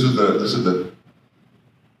 And see, this is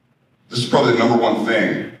probably the number one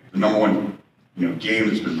thing, the number one game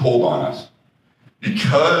that's been pulled on us.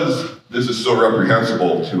 Because this is so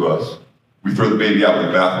reprehensible to us, we throw the baby out with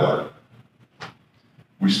the bathwater.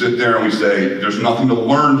 We sit there and we say, there's nothing to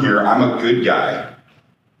learn here, I'm a good guy,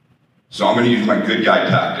 so I'm going to use my good guy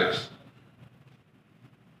tactics.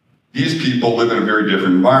 These people live in a very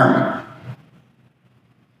different environment.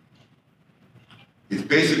 It's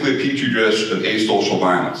basically a petri dish of asocial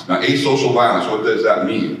violence. Now, asocial violence, what does that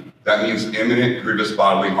mean? That means imminent, grievous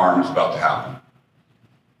bodily harm is about to happen.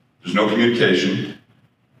 There's no communication,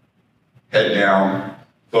 head down,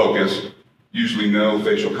 focus, usually no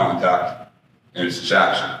facial contact, and it's just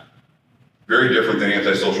action. Very different than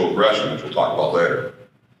antisocial aggression, which we'll talk about later.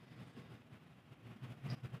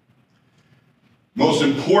 Most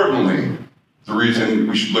importantly, the reason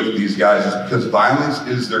we should look at these guys is because violence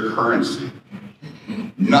is their currency.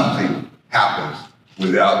 Nothing happens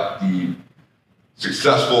without the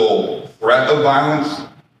successful threat of violence,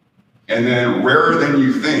 and then rarer than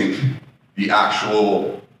you think, the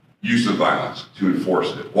actual use of violence to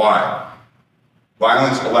enforce it. Why?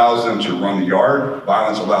 Violence allows them to run the yard,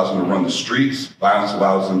 violence allows them to run the streets, violence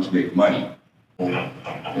allows them to make money.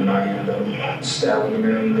 And I ended up stabbing him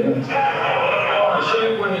in the death. The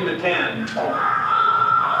ship went into 10.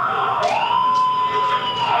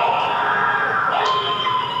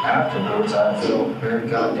 Afterwards, I felt very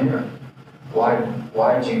goddamn.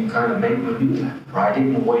 Why did you kind of make me do that? I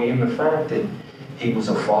didn't weigh in the fact that he was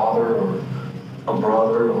a father or a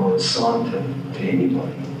brother or a son to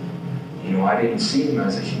anybody. You know, I didn't see him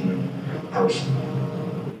as a human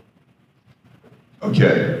person.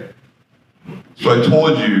 Okay. So I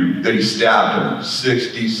told you that he stabbed him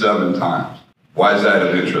 67 times. Why is that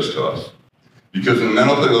of interest to us? Because the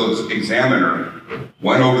mental health examiner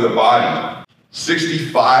went over the body.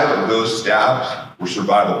 65 of those stabs were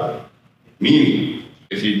survivable. Meaning,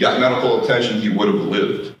 if he'd got medical attention, he would have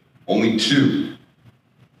lived. Only 2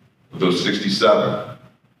 of those 67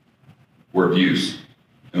 were abuse.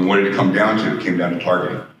 And what did it come down to? It came down to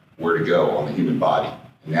targeting, where to go on the human body,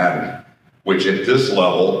 anatomy, which at this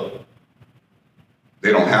level,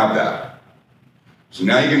 they don't have that. So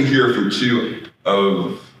now you're going to hear from 2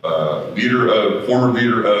 of former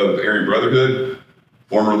leader of Aryan Brotherhood,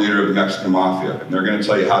 former leader of the Mexican Mafia, and they're going to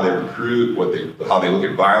tell you how they recruit, how they look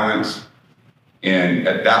at violence, and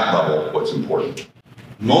at that level, what's important.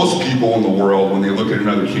 Most people in the world, when they look at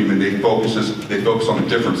another human, they focus on the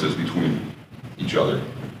differences between each other.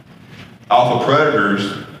 Alpha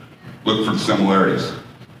predators look for the similarities,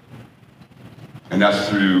 and that's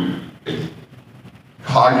through a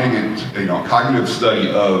cognitive study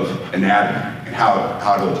of anatomy and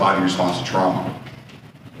how the body responds to trauma.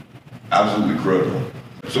 Absolutely critical.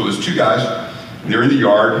 So it was 2 guys, and they were in the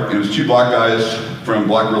yard, and it was 2 black guys from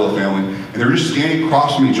Black Gorilla family, and they were just standing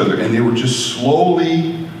across from each other, and they were just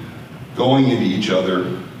slowly going into each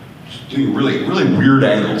other, just doing really, really weird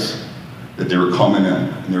angles that they were coming in,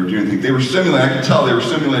 and they were doing things. They were simulating, I could tell they were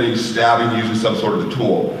simulating stabbing using some sort of a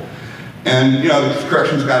tool. And, the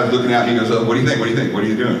corrections guy was looking at me and goes, what do you think? What do you think? What are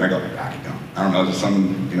you doing? And I go, I don't know, is it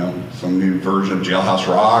some new version of Jailhouse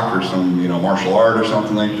Rock or some, martial art or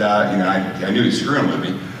something like that? I knew he was screwing with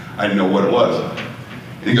me. I didn't know what it was.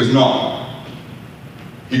 And he goes, no.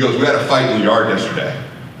 He goes, we had a fight in the yard yesterday.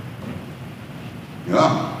 He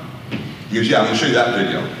goes, yeah, I'm gonna show you that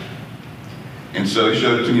video. And so he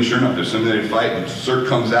showed it to me, sure enough, there's a simulated fight, and CERT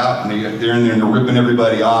comes out, and they're in there, and they're ripping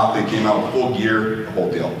everybody off. They came out with full gear, the whole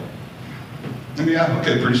deal. And yeah,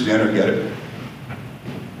 okay, pretty standard, get it.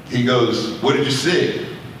 He goes, what did you see?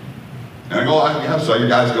 And I go, I saw your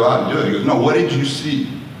guys go out and do it. He goes, no, what did you see?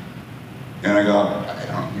 And I go, I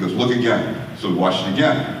don't know. He goes, look again. So we watched it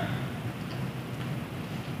again.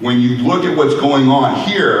 When you look at what's going on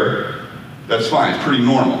here, that's fine, it's pretty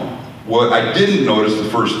normal. What I didn't notice the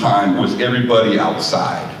first time was everybody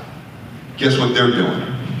outside. Guess what they're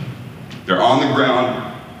doing? They're on the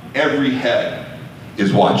ground, every head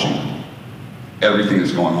is watching everything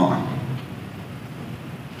that's going on.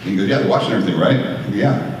 And he goes, yeah, they're watching everything, right? I go,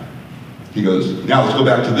 yeah. He goes, now let's go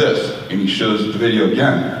back to this. And he shows the video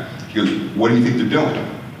again. He goes, what do you think they're doing?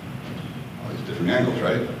 All these different angles,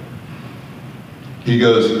 right? He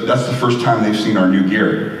goes, that's the first time they've seen our new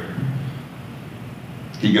gear.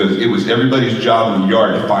 He goes, it was everybody's job in the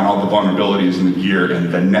yard to find all the vulnerabilities in the gear,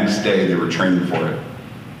 and the next day they were training for it.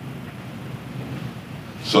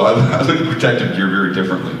 So I look at protective gear very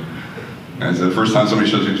differently. And so the first time somebody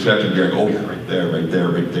shows me protective gear, I go, oh yeah, right there, right there,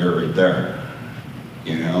 right there, right there.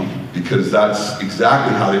 Because that's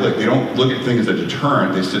exactly how they look. They don't look at things as a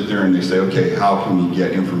deterrent. They sit there and they say, okay, how can we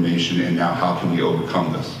get information, and now how can we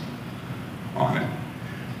overcome this on it?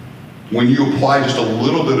 When you apply just a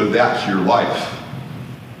little bit of that to your life,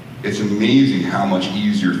 it's amazing how much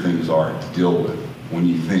easier things are to deal with when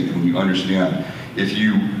you think, when you understand. If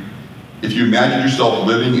you imagine yourself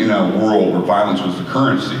living in a world where violence was the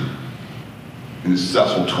currency and the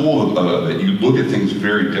successful tool of it, you look at things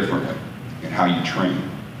very differently in how you train.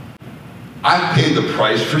 I've paid the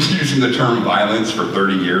price for using the term violence for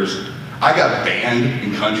 30 years. I got banned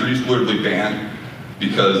in countries, literally banned,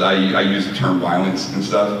 because I use the term violence and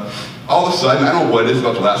stuff. All of a sudden, I don't know what it is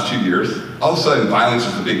about the last 2 years, all of a sudden violence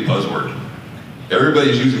is a big buzzword.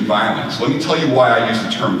 Everybody's using violence. Let me tell you why I use the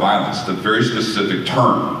term violence. It's a very specific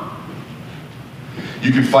term.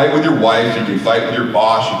 You can fight with your wife, you can fight with your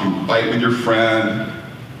boss, you can fight with your friend.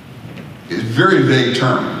 It's a very vague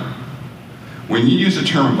term. When you use the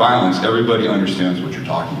term violence, everybody understands what you're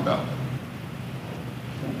talking about.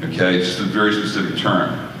 Okay, it's a very specific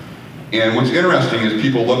term. And what's interesting is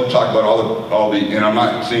people love to talk about all the, and I'm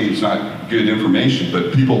not saying it's not good information,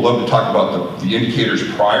 but people love to talk about the indicators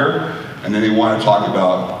prior, and then they want to talk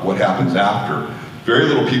about what happens after. Very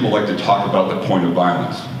little people like to talk about the point of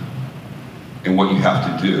violence and what you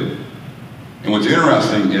have to do. And what's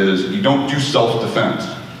interesting is you don't do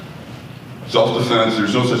self-defense. Self-defense,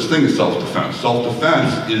 there's no such thing as self-defense.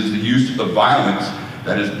 Self-defense is the use of violence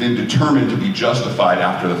that has been determined to be justified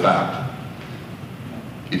after the fact.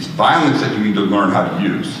 It's violence that you need to learn how to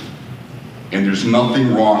use. And there's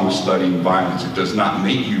nothing wrong with studying violence. It does not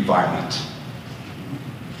make you violent.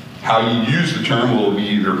 How you use the term will be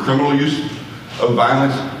either criminal use of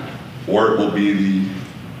violence or it will be the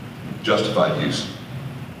justified use.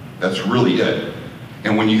 That's really it.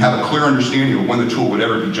 And when you have a clear understanding of when the tool would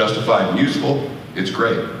ever be justified and useful, it's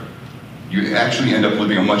great. You actually end up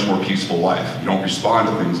living a much more peaceful life. You don't respond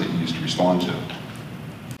to things that you used to respond to.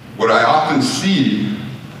 What I often see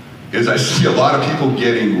is I see a lot of people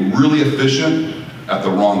getting really efficient at the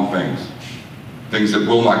wrong things. Things that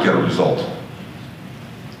will not get a result.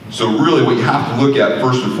 So really what you have to look at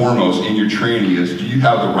first and foremost in your training is, do you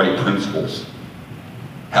have the right principles?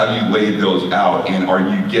 Have you laid those out, and are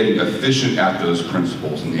you getting efficient at those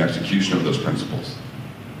principles and the execution of those principles?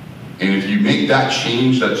 And if you make that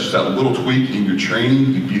change, that's just that little tweak in your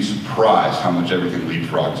training, you'd be surprised how much everything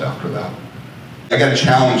leapfrogs after that. I got a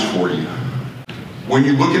challenge for you. When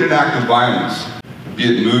you look at an act of violence, be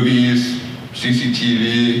it movies,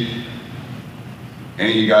 CCTV,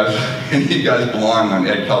 any of you guys belong on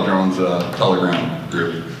Ed Calderon's Telegram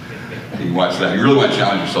group. You can watch that. You really want to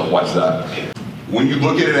challenge yourself, watch that. When you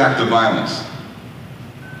look at an act of violence,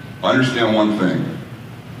 understand one thing.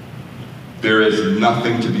 There is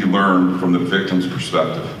nothing to be learned from the victim's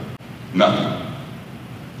perspective. Nothing.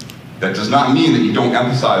 That does not mean that you don't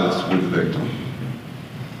empathize with the victim.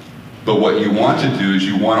 But what you want to do is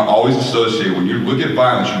you want to always associate, when you look at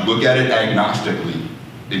violence, you look at it agnostically.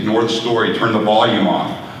 Ignore the story, turn the volume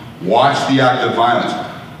off. Watch the act of violence.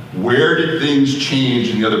 Where did things change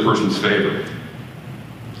in the other person's favor?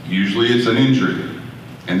 Usually it's an injury,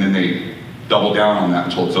 and then they double down on that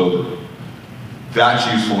until it's over. That's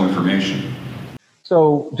useful information.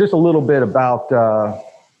 So just a little bit about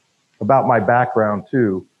my background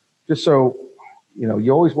too, just so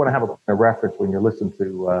you always want to have a reference when you're listening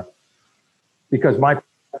to, because my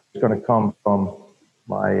is going to come from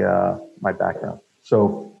my background.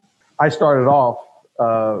 So I started off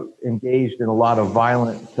engaged in a lot of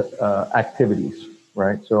violent activities,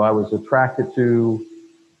 right? So I was attracted to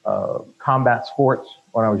combat sports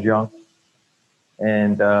when I was young,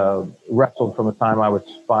 and wrestled from the time I was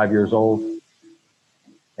 5 years old,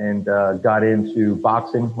 and got into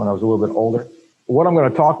boxing when I was a little bit older. What I'm going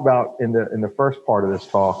to talk about in the first part of this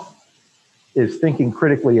talk is thinking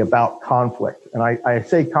critically about conflict. And I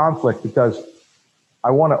say conflict because I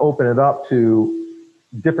want to open it up to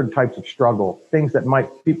different types of struggle, things that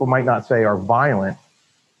people might not say are violent,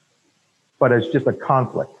 but it's just a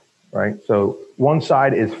conflict, right? So one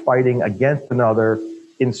side is fighting against another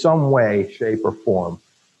in some way, shape, or form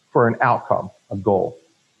for an outcome, a goal.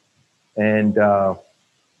 And,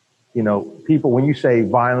 people, when you say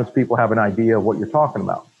violence, people have an idea of what you're talking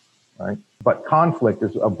about, right? But conflict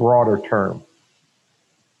is a broader term.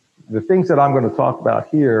 The things that I'm going to talk about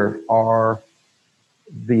here are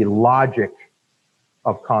the logic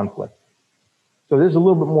of conflict. So this is a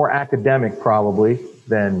little bit more academic probably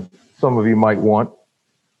than some of you might want.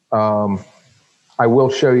 I will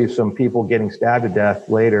show you some people getting stabbed to death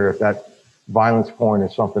later if that violence porn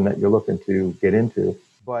is something that you're looking to get into.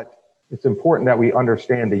 But it's important that we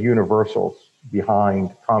understand the universals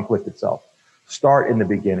behind conflict itself. Start in the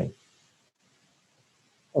beginning.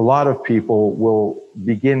 A lot of people will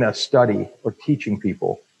begin a study or teaching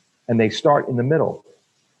people, and they start in the middle.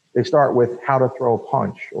 They start with how to throw a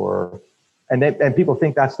punch, and people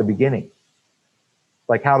think that's the beginning.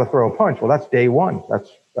 Like how to throw a punch. Well, that's day one.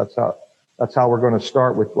 That's how we're going to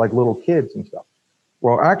start with like little kids and stuff.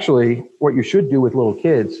 Well, actually, what you should do with little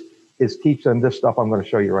kids is teach them this stuff I'm going to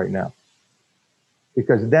show you right now.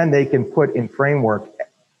 Because then they can put in framework,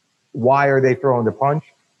 why are they throwing the punch,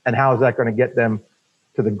 and how is that going to get them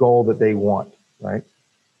to the goal that they want, right?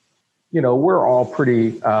 We're all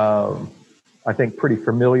pretty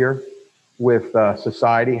familiar with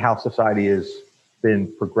society, how society has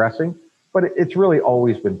been progressing, but it's really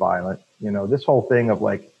always been violent. This whole thing of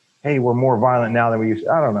like, hey, we're more violent now than we used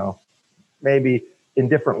to, I don't know, maybe in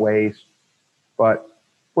different ways, but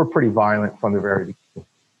we're pretty violent from the very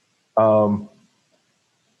beginning.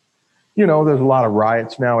 There's a lot of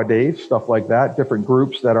riots nowadays, stuff like that. Different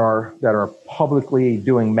groups that are publicly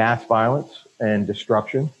doing mass violence and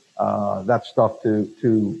destruction. That's stuff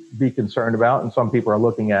to be concerned about. And some people are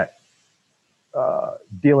looking at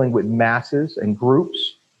dealing with masses and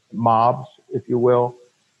groups, mobs, if you will,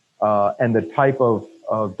 and the type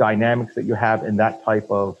of dynamics that you have in that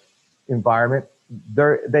type of environment.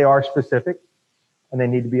 They are specific and they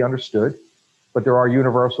need to be understood, but there are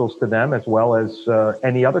universals to them as well as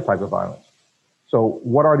any other type of violence. So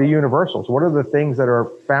what are the universals? What are the things that are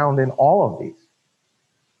found in all of these?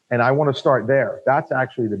 And I want to start there. That's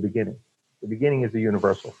actually the beginning. The beginning is the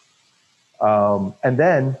universal. And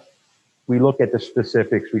then we look at the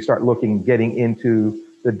specifics. We start getting into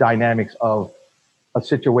the dynamics of a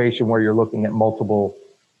situation where you're looking at multiple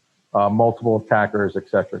attackers, et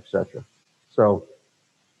cetera, et cetera. So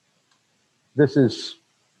this is,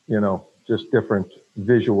 just different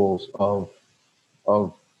visuals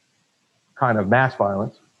of kind of mass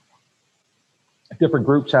violence. Different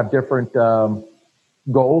groups have different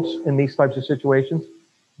goals in these types of situations,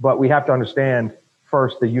 but we have to understand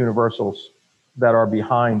first the universals that are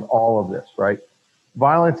behind all of this, right?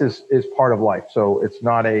 Violence is part of life, so it's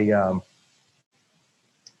not to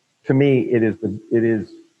me, it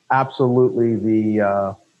is absolutely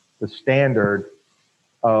the standard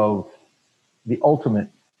of the ultimate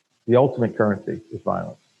currency is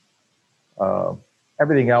violence.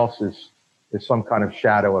 Everything else is some kind of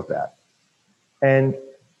shadow of that. And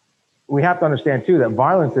we have to understand too that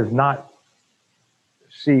violence is not,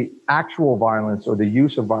 actual violence or the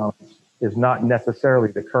use of violence is not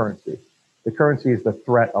necessarily the currency. The currency is the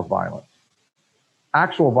threat of violence.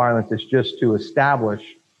 Actual violence is just to establish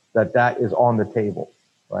that is on the table,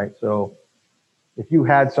 right? So if you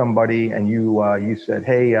had somebody and you said,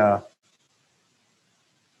 hey,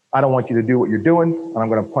 I don't want you to do what you're doing, and I'm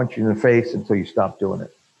going to punch you in the face until you stop doing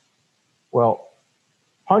it. Well,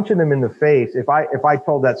 punching them in the face, if I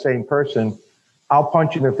told that same person, I'll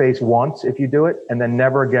punch you in the face once if you do it, and then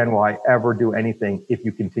never again will I ever do anything if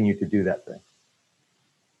you continue to do that thing.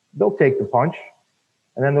 They'll take the punch,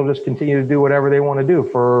 and then they'll just continue to do whatever they want to do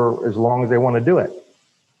for as long as they want to do it.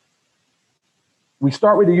 We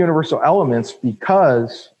start with the universal elements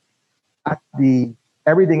because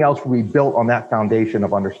everything else will be built on that foundation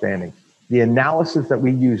of understanding. The analysis that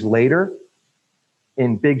we use later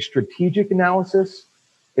in big strategic analysis,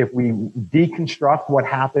 if we deconstruct what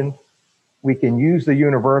happened, we can use the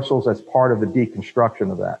universals as part of the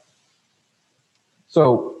deconstruction of that.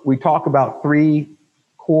 So we talk about 3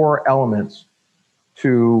 core elements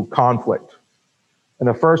to conflict. And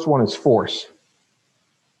the first one is force.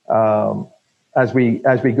 As we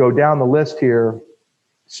go down the list here,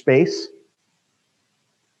 space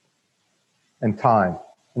and time,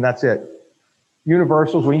 and that's it.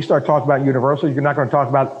 Universals, when you start talking about universals, you're not going to talk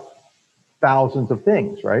about thousands of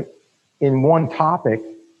things, right? In one topic,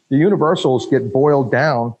 the universals get boiled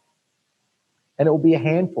down, and it will be a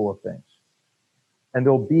handful of things. And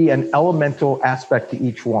there'll be an elemental aspect to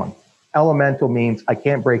each one. Elemental means I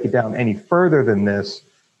can't break it down any further than this,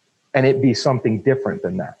 and it be something different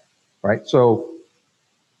than that, right? So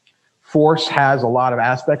force has a lot of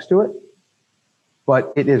aspects to it,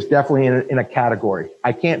 but it is definitely in a category.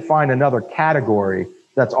 I can't find another category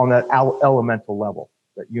that's on that elemental level,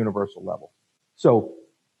 that universal level. So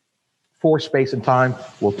force, space, and time,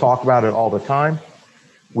 we'll talk about it all the time.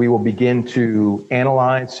 We will begin to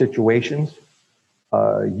analyze situations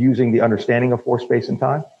using the understanding of force, space, and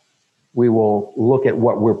time. We will look at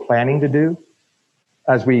what we're planning to do.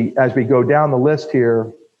 As we go down the list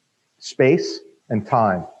here, space and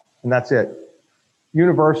time, and that's it.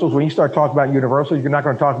 Universals, when you start talking about universals, you're not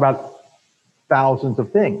going to talk about thousands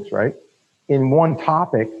of things, right? In one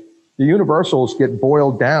topic, the universals get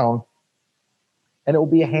boiled down, and it will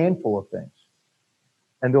be a handful of things.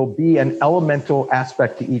 And there'll be an elemental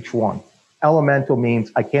aspect to each one. Elemental means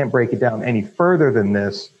I can't break it down any further than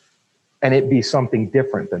this, and it be something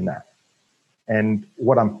different than that. And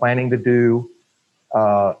what I'm planning to do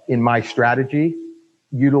in my strategy,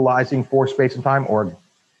 utilizing force, space, and time, or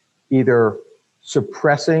either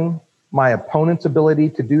suppressing my opponent's ability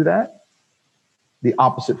to do that, the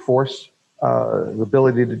opposite force, the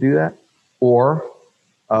ability to do that, or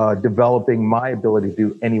developing my ability to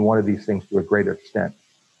do any one of these things to a greater extent.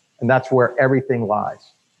 And that's where everything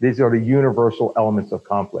lies. These are the universal elements of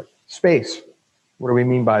conflict. Space, what do we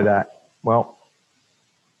mean by that? Well,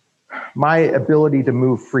 my ability to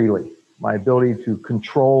move freely, my ability to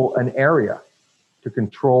control an area, to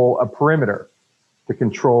control a perimeter, to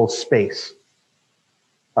control space,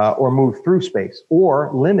 or move through space, or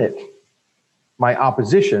limit my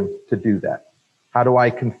opposition to do that. How do I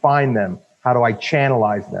confine them? How do I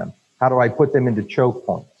channelize them? How do I put them into choke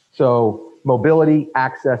points? So mobility,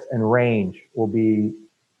 access, and range will be,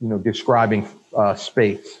 describing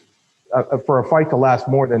space. For a fight to last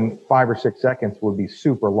more than 5 or 6 seconds would be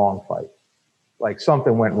super long fight. Like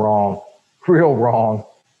something went wrong, real wrong,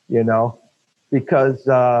 because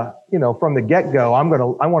from the get-go, I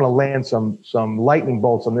want to land some lightning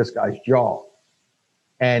bolts on this guy's jaw.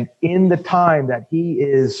 And in the time that he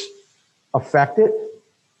is affected,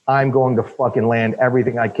 I'm going to fucking land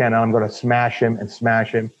everything I can, and I'm going to smash him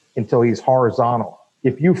until he's horizontal.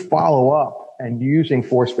 If you follow up and using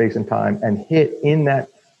force, space, and time and hit in that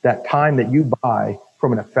time that you buy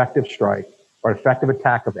from an effective strike or effective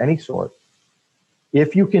attack of any sort,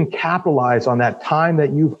 if you can capitalize on that time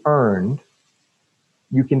that you've earned,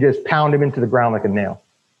 you can just pound him into the ground like a nail.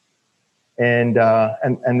 And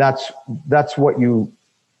that's what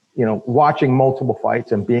watching multiple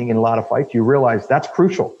fights and being in a lot of fights, you realize that's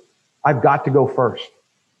crucial. I've got to go first.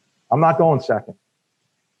 I'm not going second.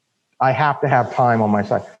 I have to have time on my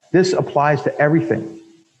side. This applies to everything,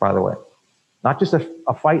 by the way, not just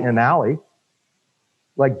a fight in an alley.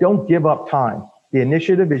 Like, don't give up time. The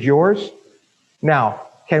initiative is yours. Now,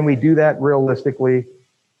 can we do that realistically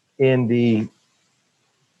in the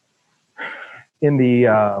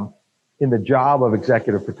job of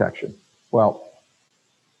executive protection? Well,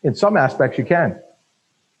 in some aspects you can.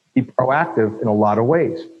 Be proactive in a lot of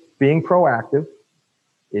ways. Being proactive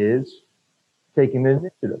is taking the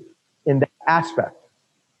initiative in that aspect.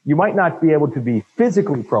 You might not be able to be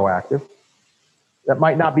physically proactive. That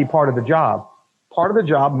might not be part of the job. Part of the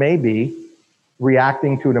job may be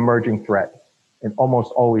reacting to an emerging threat. It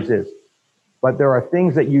almost always is. But there are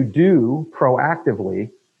things that you do proactively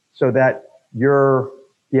so that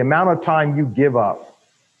the amount of time you give up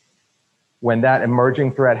when that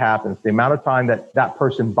emerging threat happens, the amount of time that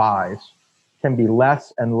person buys can be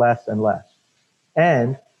less and less and less.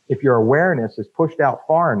 And if your awareness is pushed out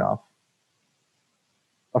far enough,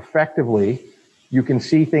 effectively, you can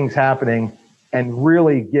see things happening and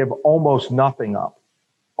really give almost nothing up.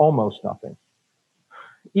 Almost nothing.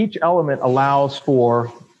 Each element allows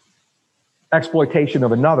for exploitation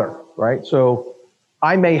of another, right? So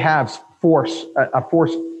I may have a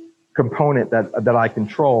force component that I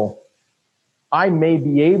control. I may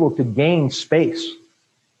be able to gain space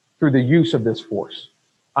through the use of this force.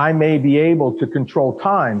 I may be able to control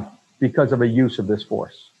time because of a use of this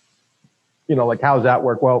force. Like, how does that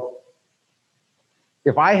work? Well,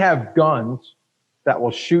 if I have guns that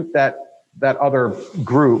will shoot that other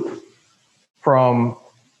group from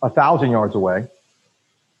 1,000 yards away,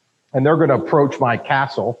 and they're going to approach my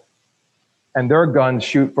castle, and their guns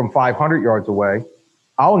shoot from 500 yards away,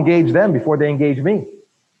 I'll engage them before they engage me,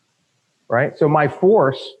 right? So my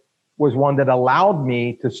force was one that allowed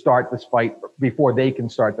me to start this fight before they can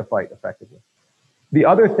start the fight effectively. The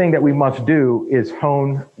other thing that we must do is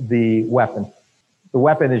hone the weapon. The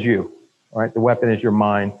weapon is you, right? The weapon is your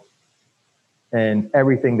mind and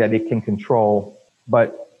everything that it can control.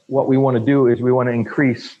 But what we want to do is we want to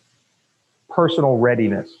increase personal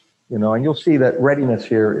readiness, and you'll see that readiness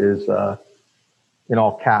here is in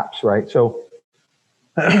all caps, right? So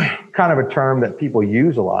kind of a term that people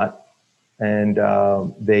use a lot, and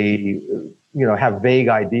they, have vague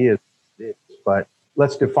ideas, but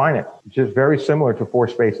let's define it. Just very similar to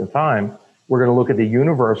force, space, and time. We're going to look at the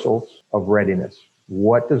universals of readiness.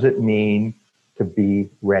 What does it mean to be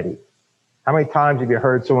ready? How many times have you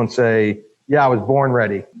heard someone say, yeah, I was born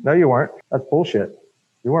ready? No, you weren't. That's bullshit.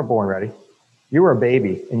 You weren't born ready. You were a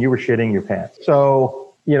baby and you were shitting your pants.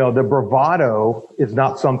 So, the bravado is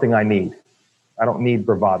not something I need. I don't need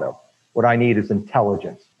bravado. What I need is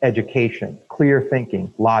intelligence, education, clear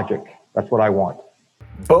thinking, logic. That's what I want.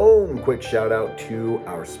 Boom! Quick shout out to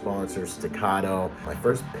our sponsor, Staccato, my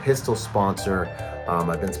first pistol sponsor.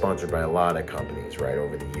 I've been sponsored by a lot of companies, right,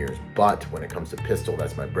 over the years. But when it comes to pistol,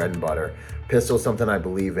 that's my bread and butter. Pistol is something I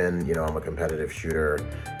believe in. I'm a competitive shooter.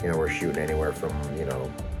 We're shooting anywhere from,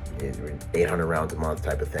 800 rounds a month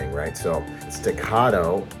type of thing, right? So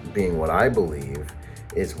Staccato, being what I believe,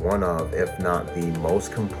 is one of, if not the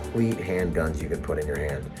most complete handguns you can put in your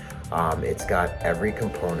hand. It's got every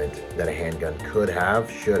component that a handgun could have,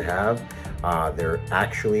 should have. They're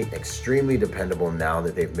actually extremely dependable now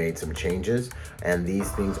that they've made some changes, and these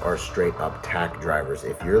things are straight up tack drivers.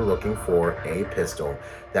 If you're looking for a pistol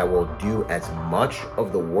that will do as much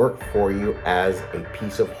of the work for you as a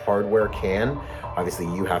piece of hardware can, obviously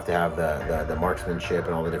you have to have the marksmanship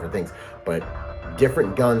and all the different things, but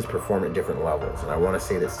different guns perform at different levels. And I want to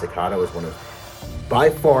say that Staccato is one of, by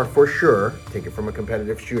far, for sure, take it from a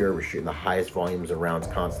competitive shooter, we're shooting the highest volumes of rounds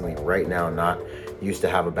constantly right now. Not used to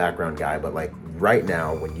have a background guy, but like right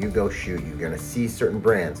now, when you go shoot, you're going to see certain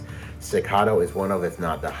brands Staccato is one of, if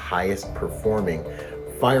not the highest performing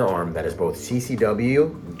firearm that is both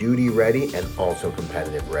CCW, duty ready, and also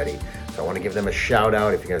competitive ready. So I want to give them a shout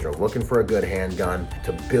out. If you guys are looking for a good handgun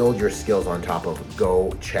to build your skills on top of,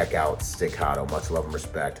 go check out Staccato. Much love and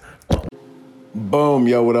respect. Boom,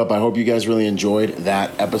 yo, what up? I hope you guys really enjoyed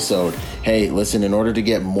that episode. Hey, listen, in order to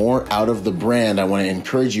get more out of the brand, I want to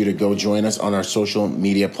encourage you to go join us on our social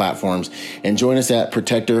media platforms and join us at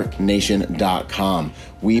protectornation.com.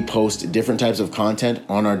 We post different types of content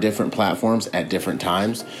on our different platforms at different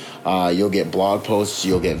times. You'll get blog posts,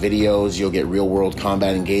 you'll get videos, you'll get real world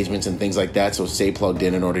combat engagements and things like that. So stay plugged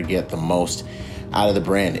in order to get the most out of the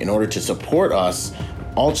brand. In order to support us,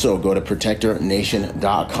 also go to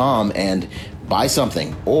protectornation.com and buy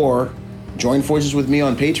something, or join forces with me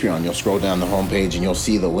on Patreon. You'll scroll down the homepage and you'll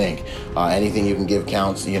see the link. Anything you can give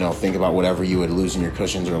counts. You know, think about whatever you would lose in your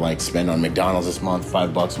cushions or like spend on McDonald's this month,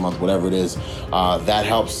 $5 a month, whatever it is. That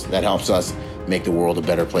helps us make the world a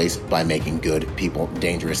better place by making good people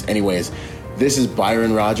dangerous. Anyways, this is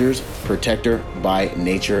Byron Rogers, protector by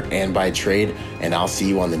nature and by trade, and I'll see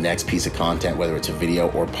you on the next piece of content, whether it's a video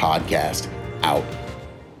or podcast. Out.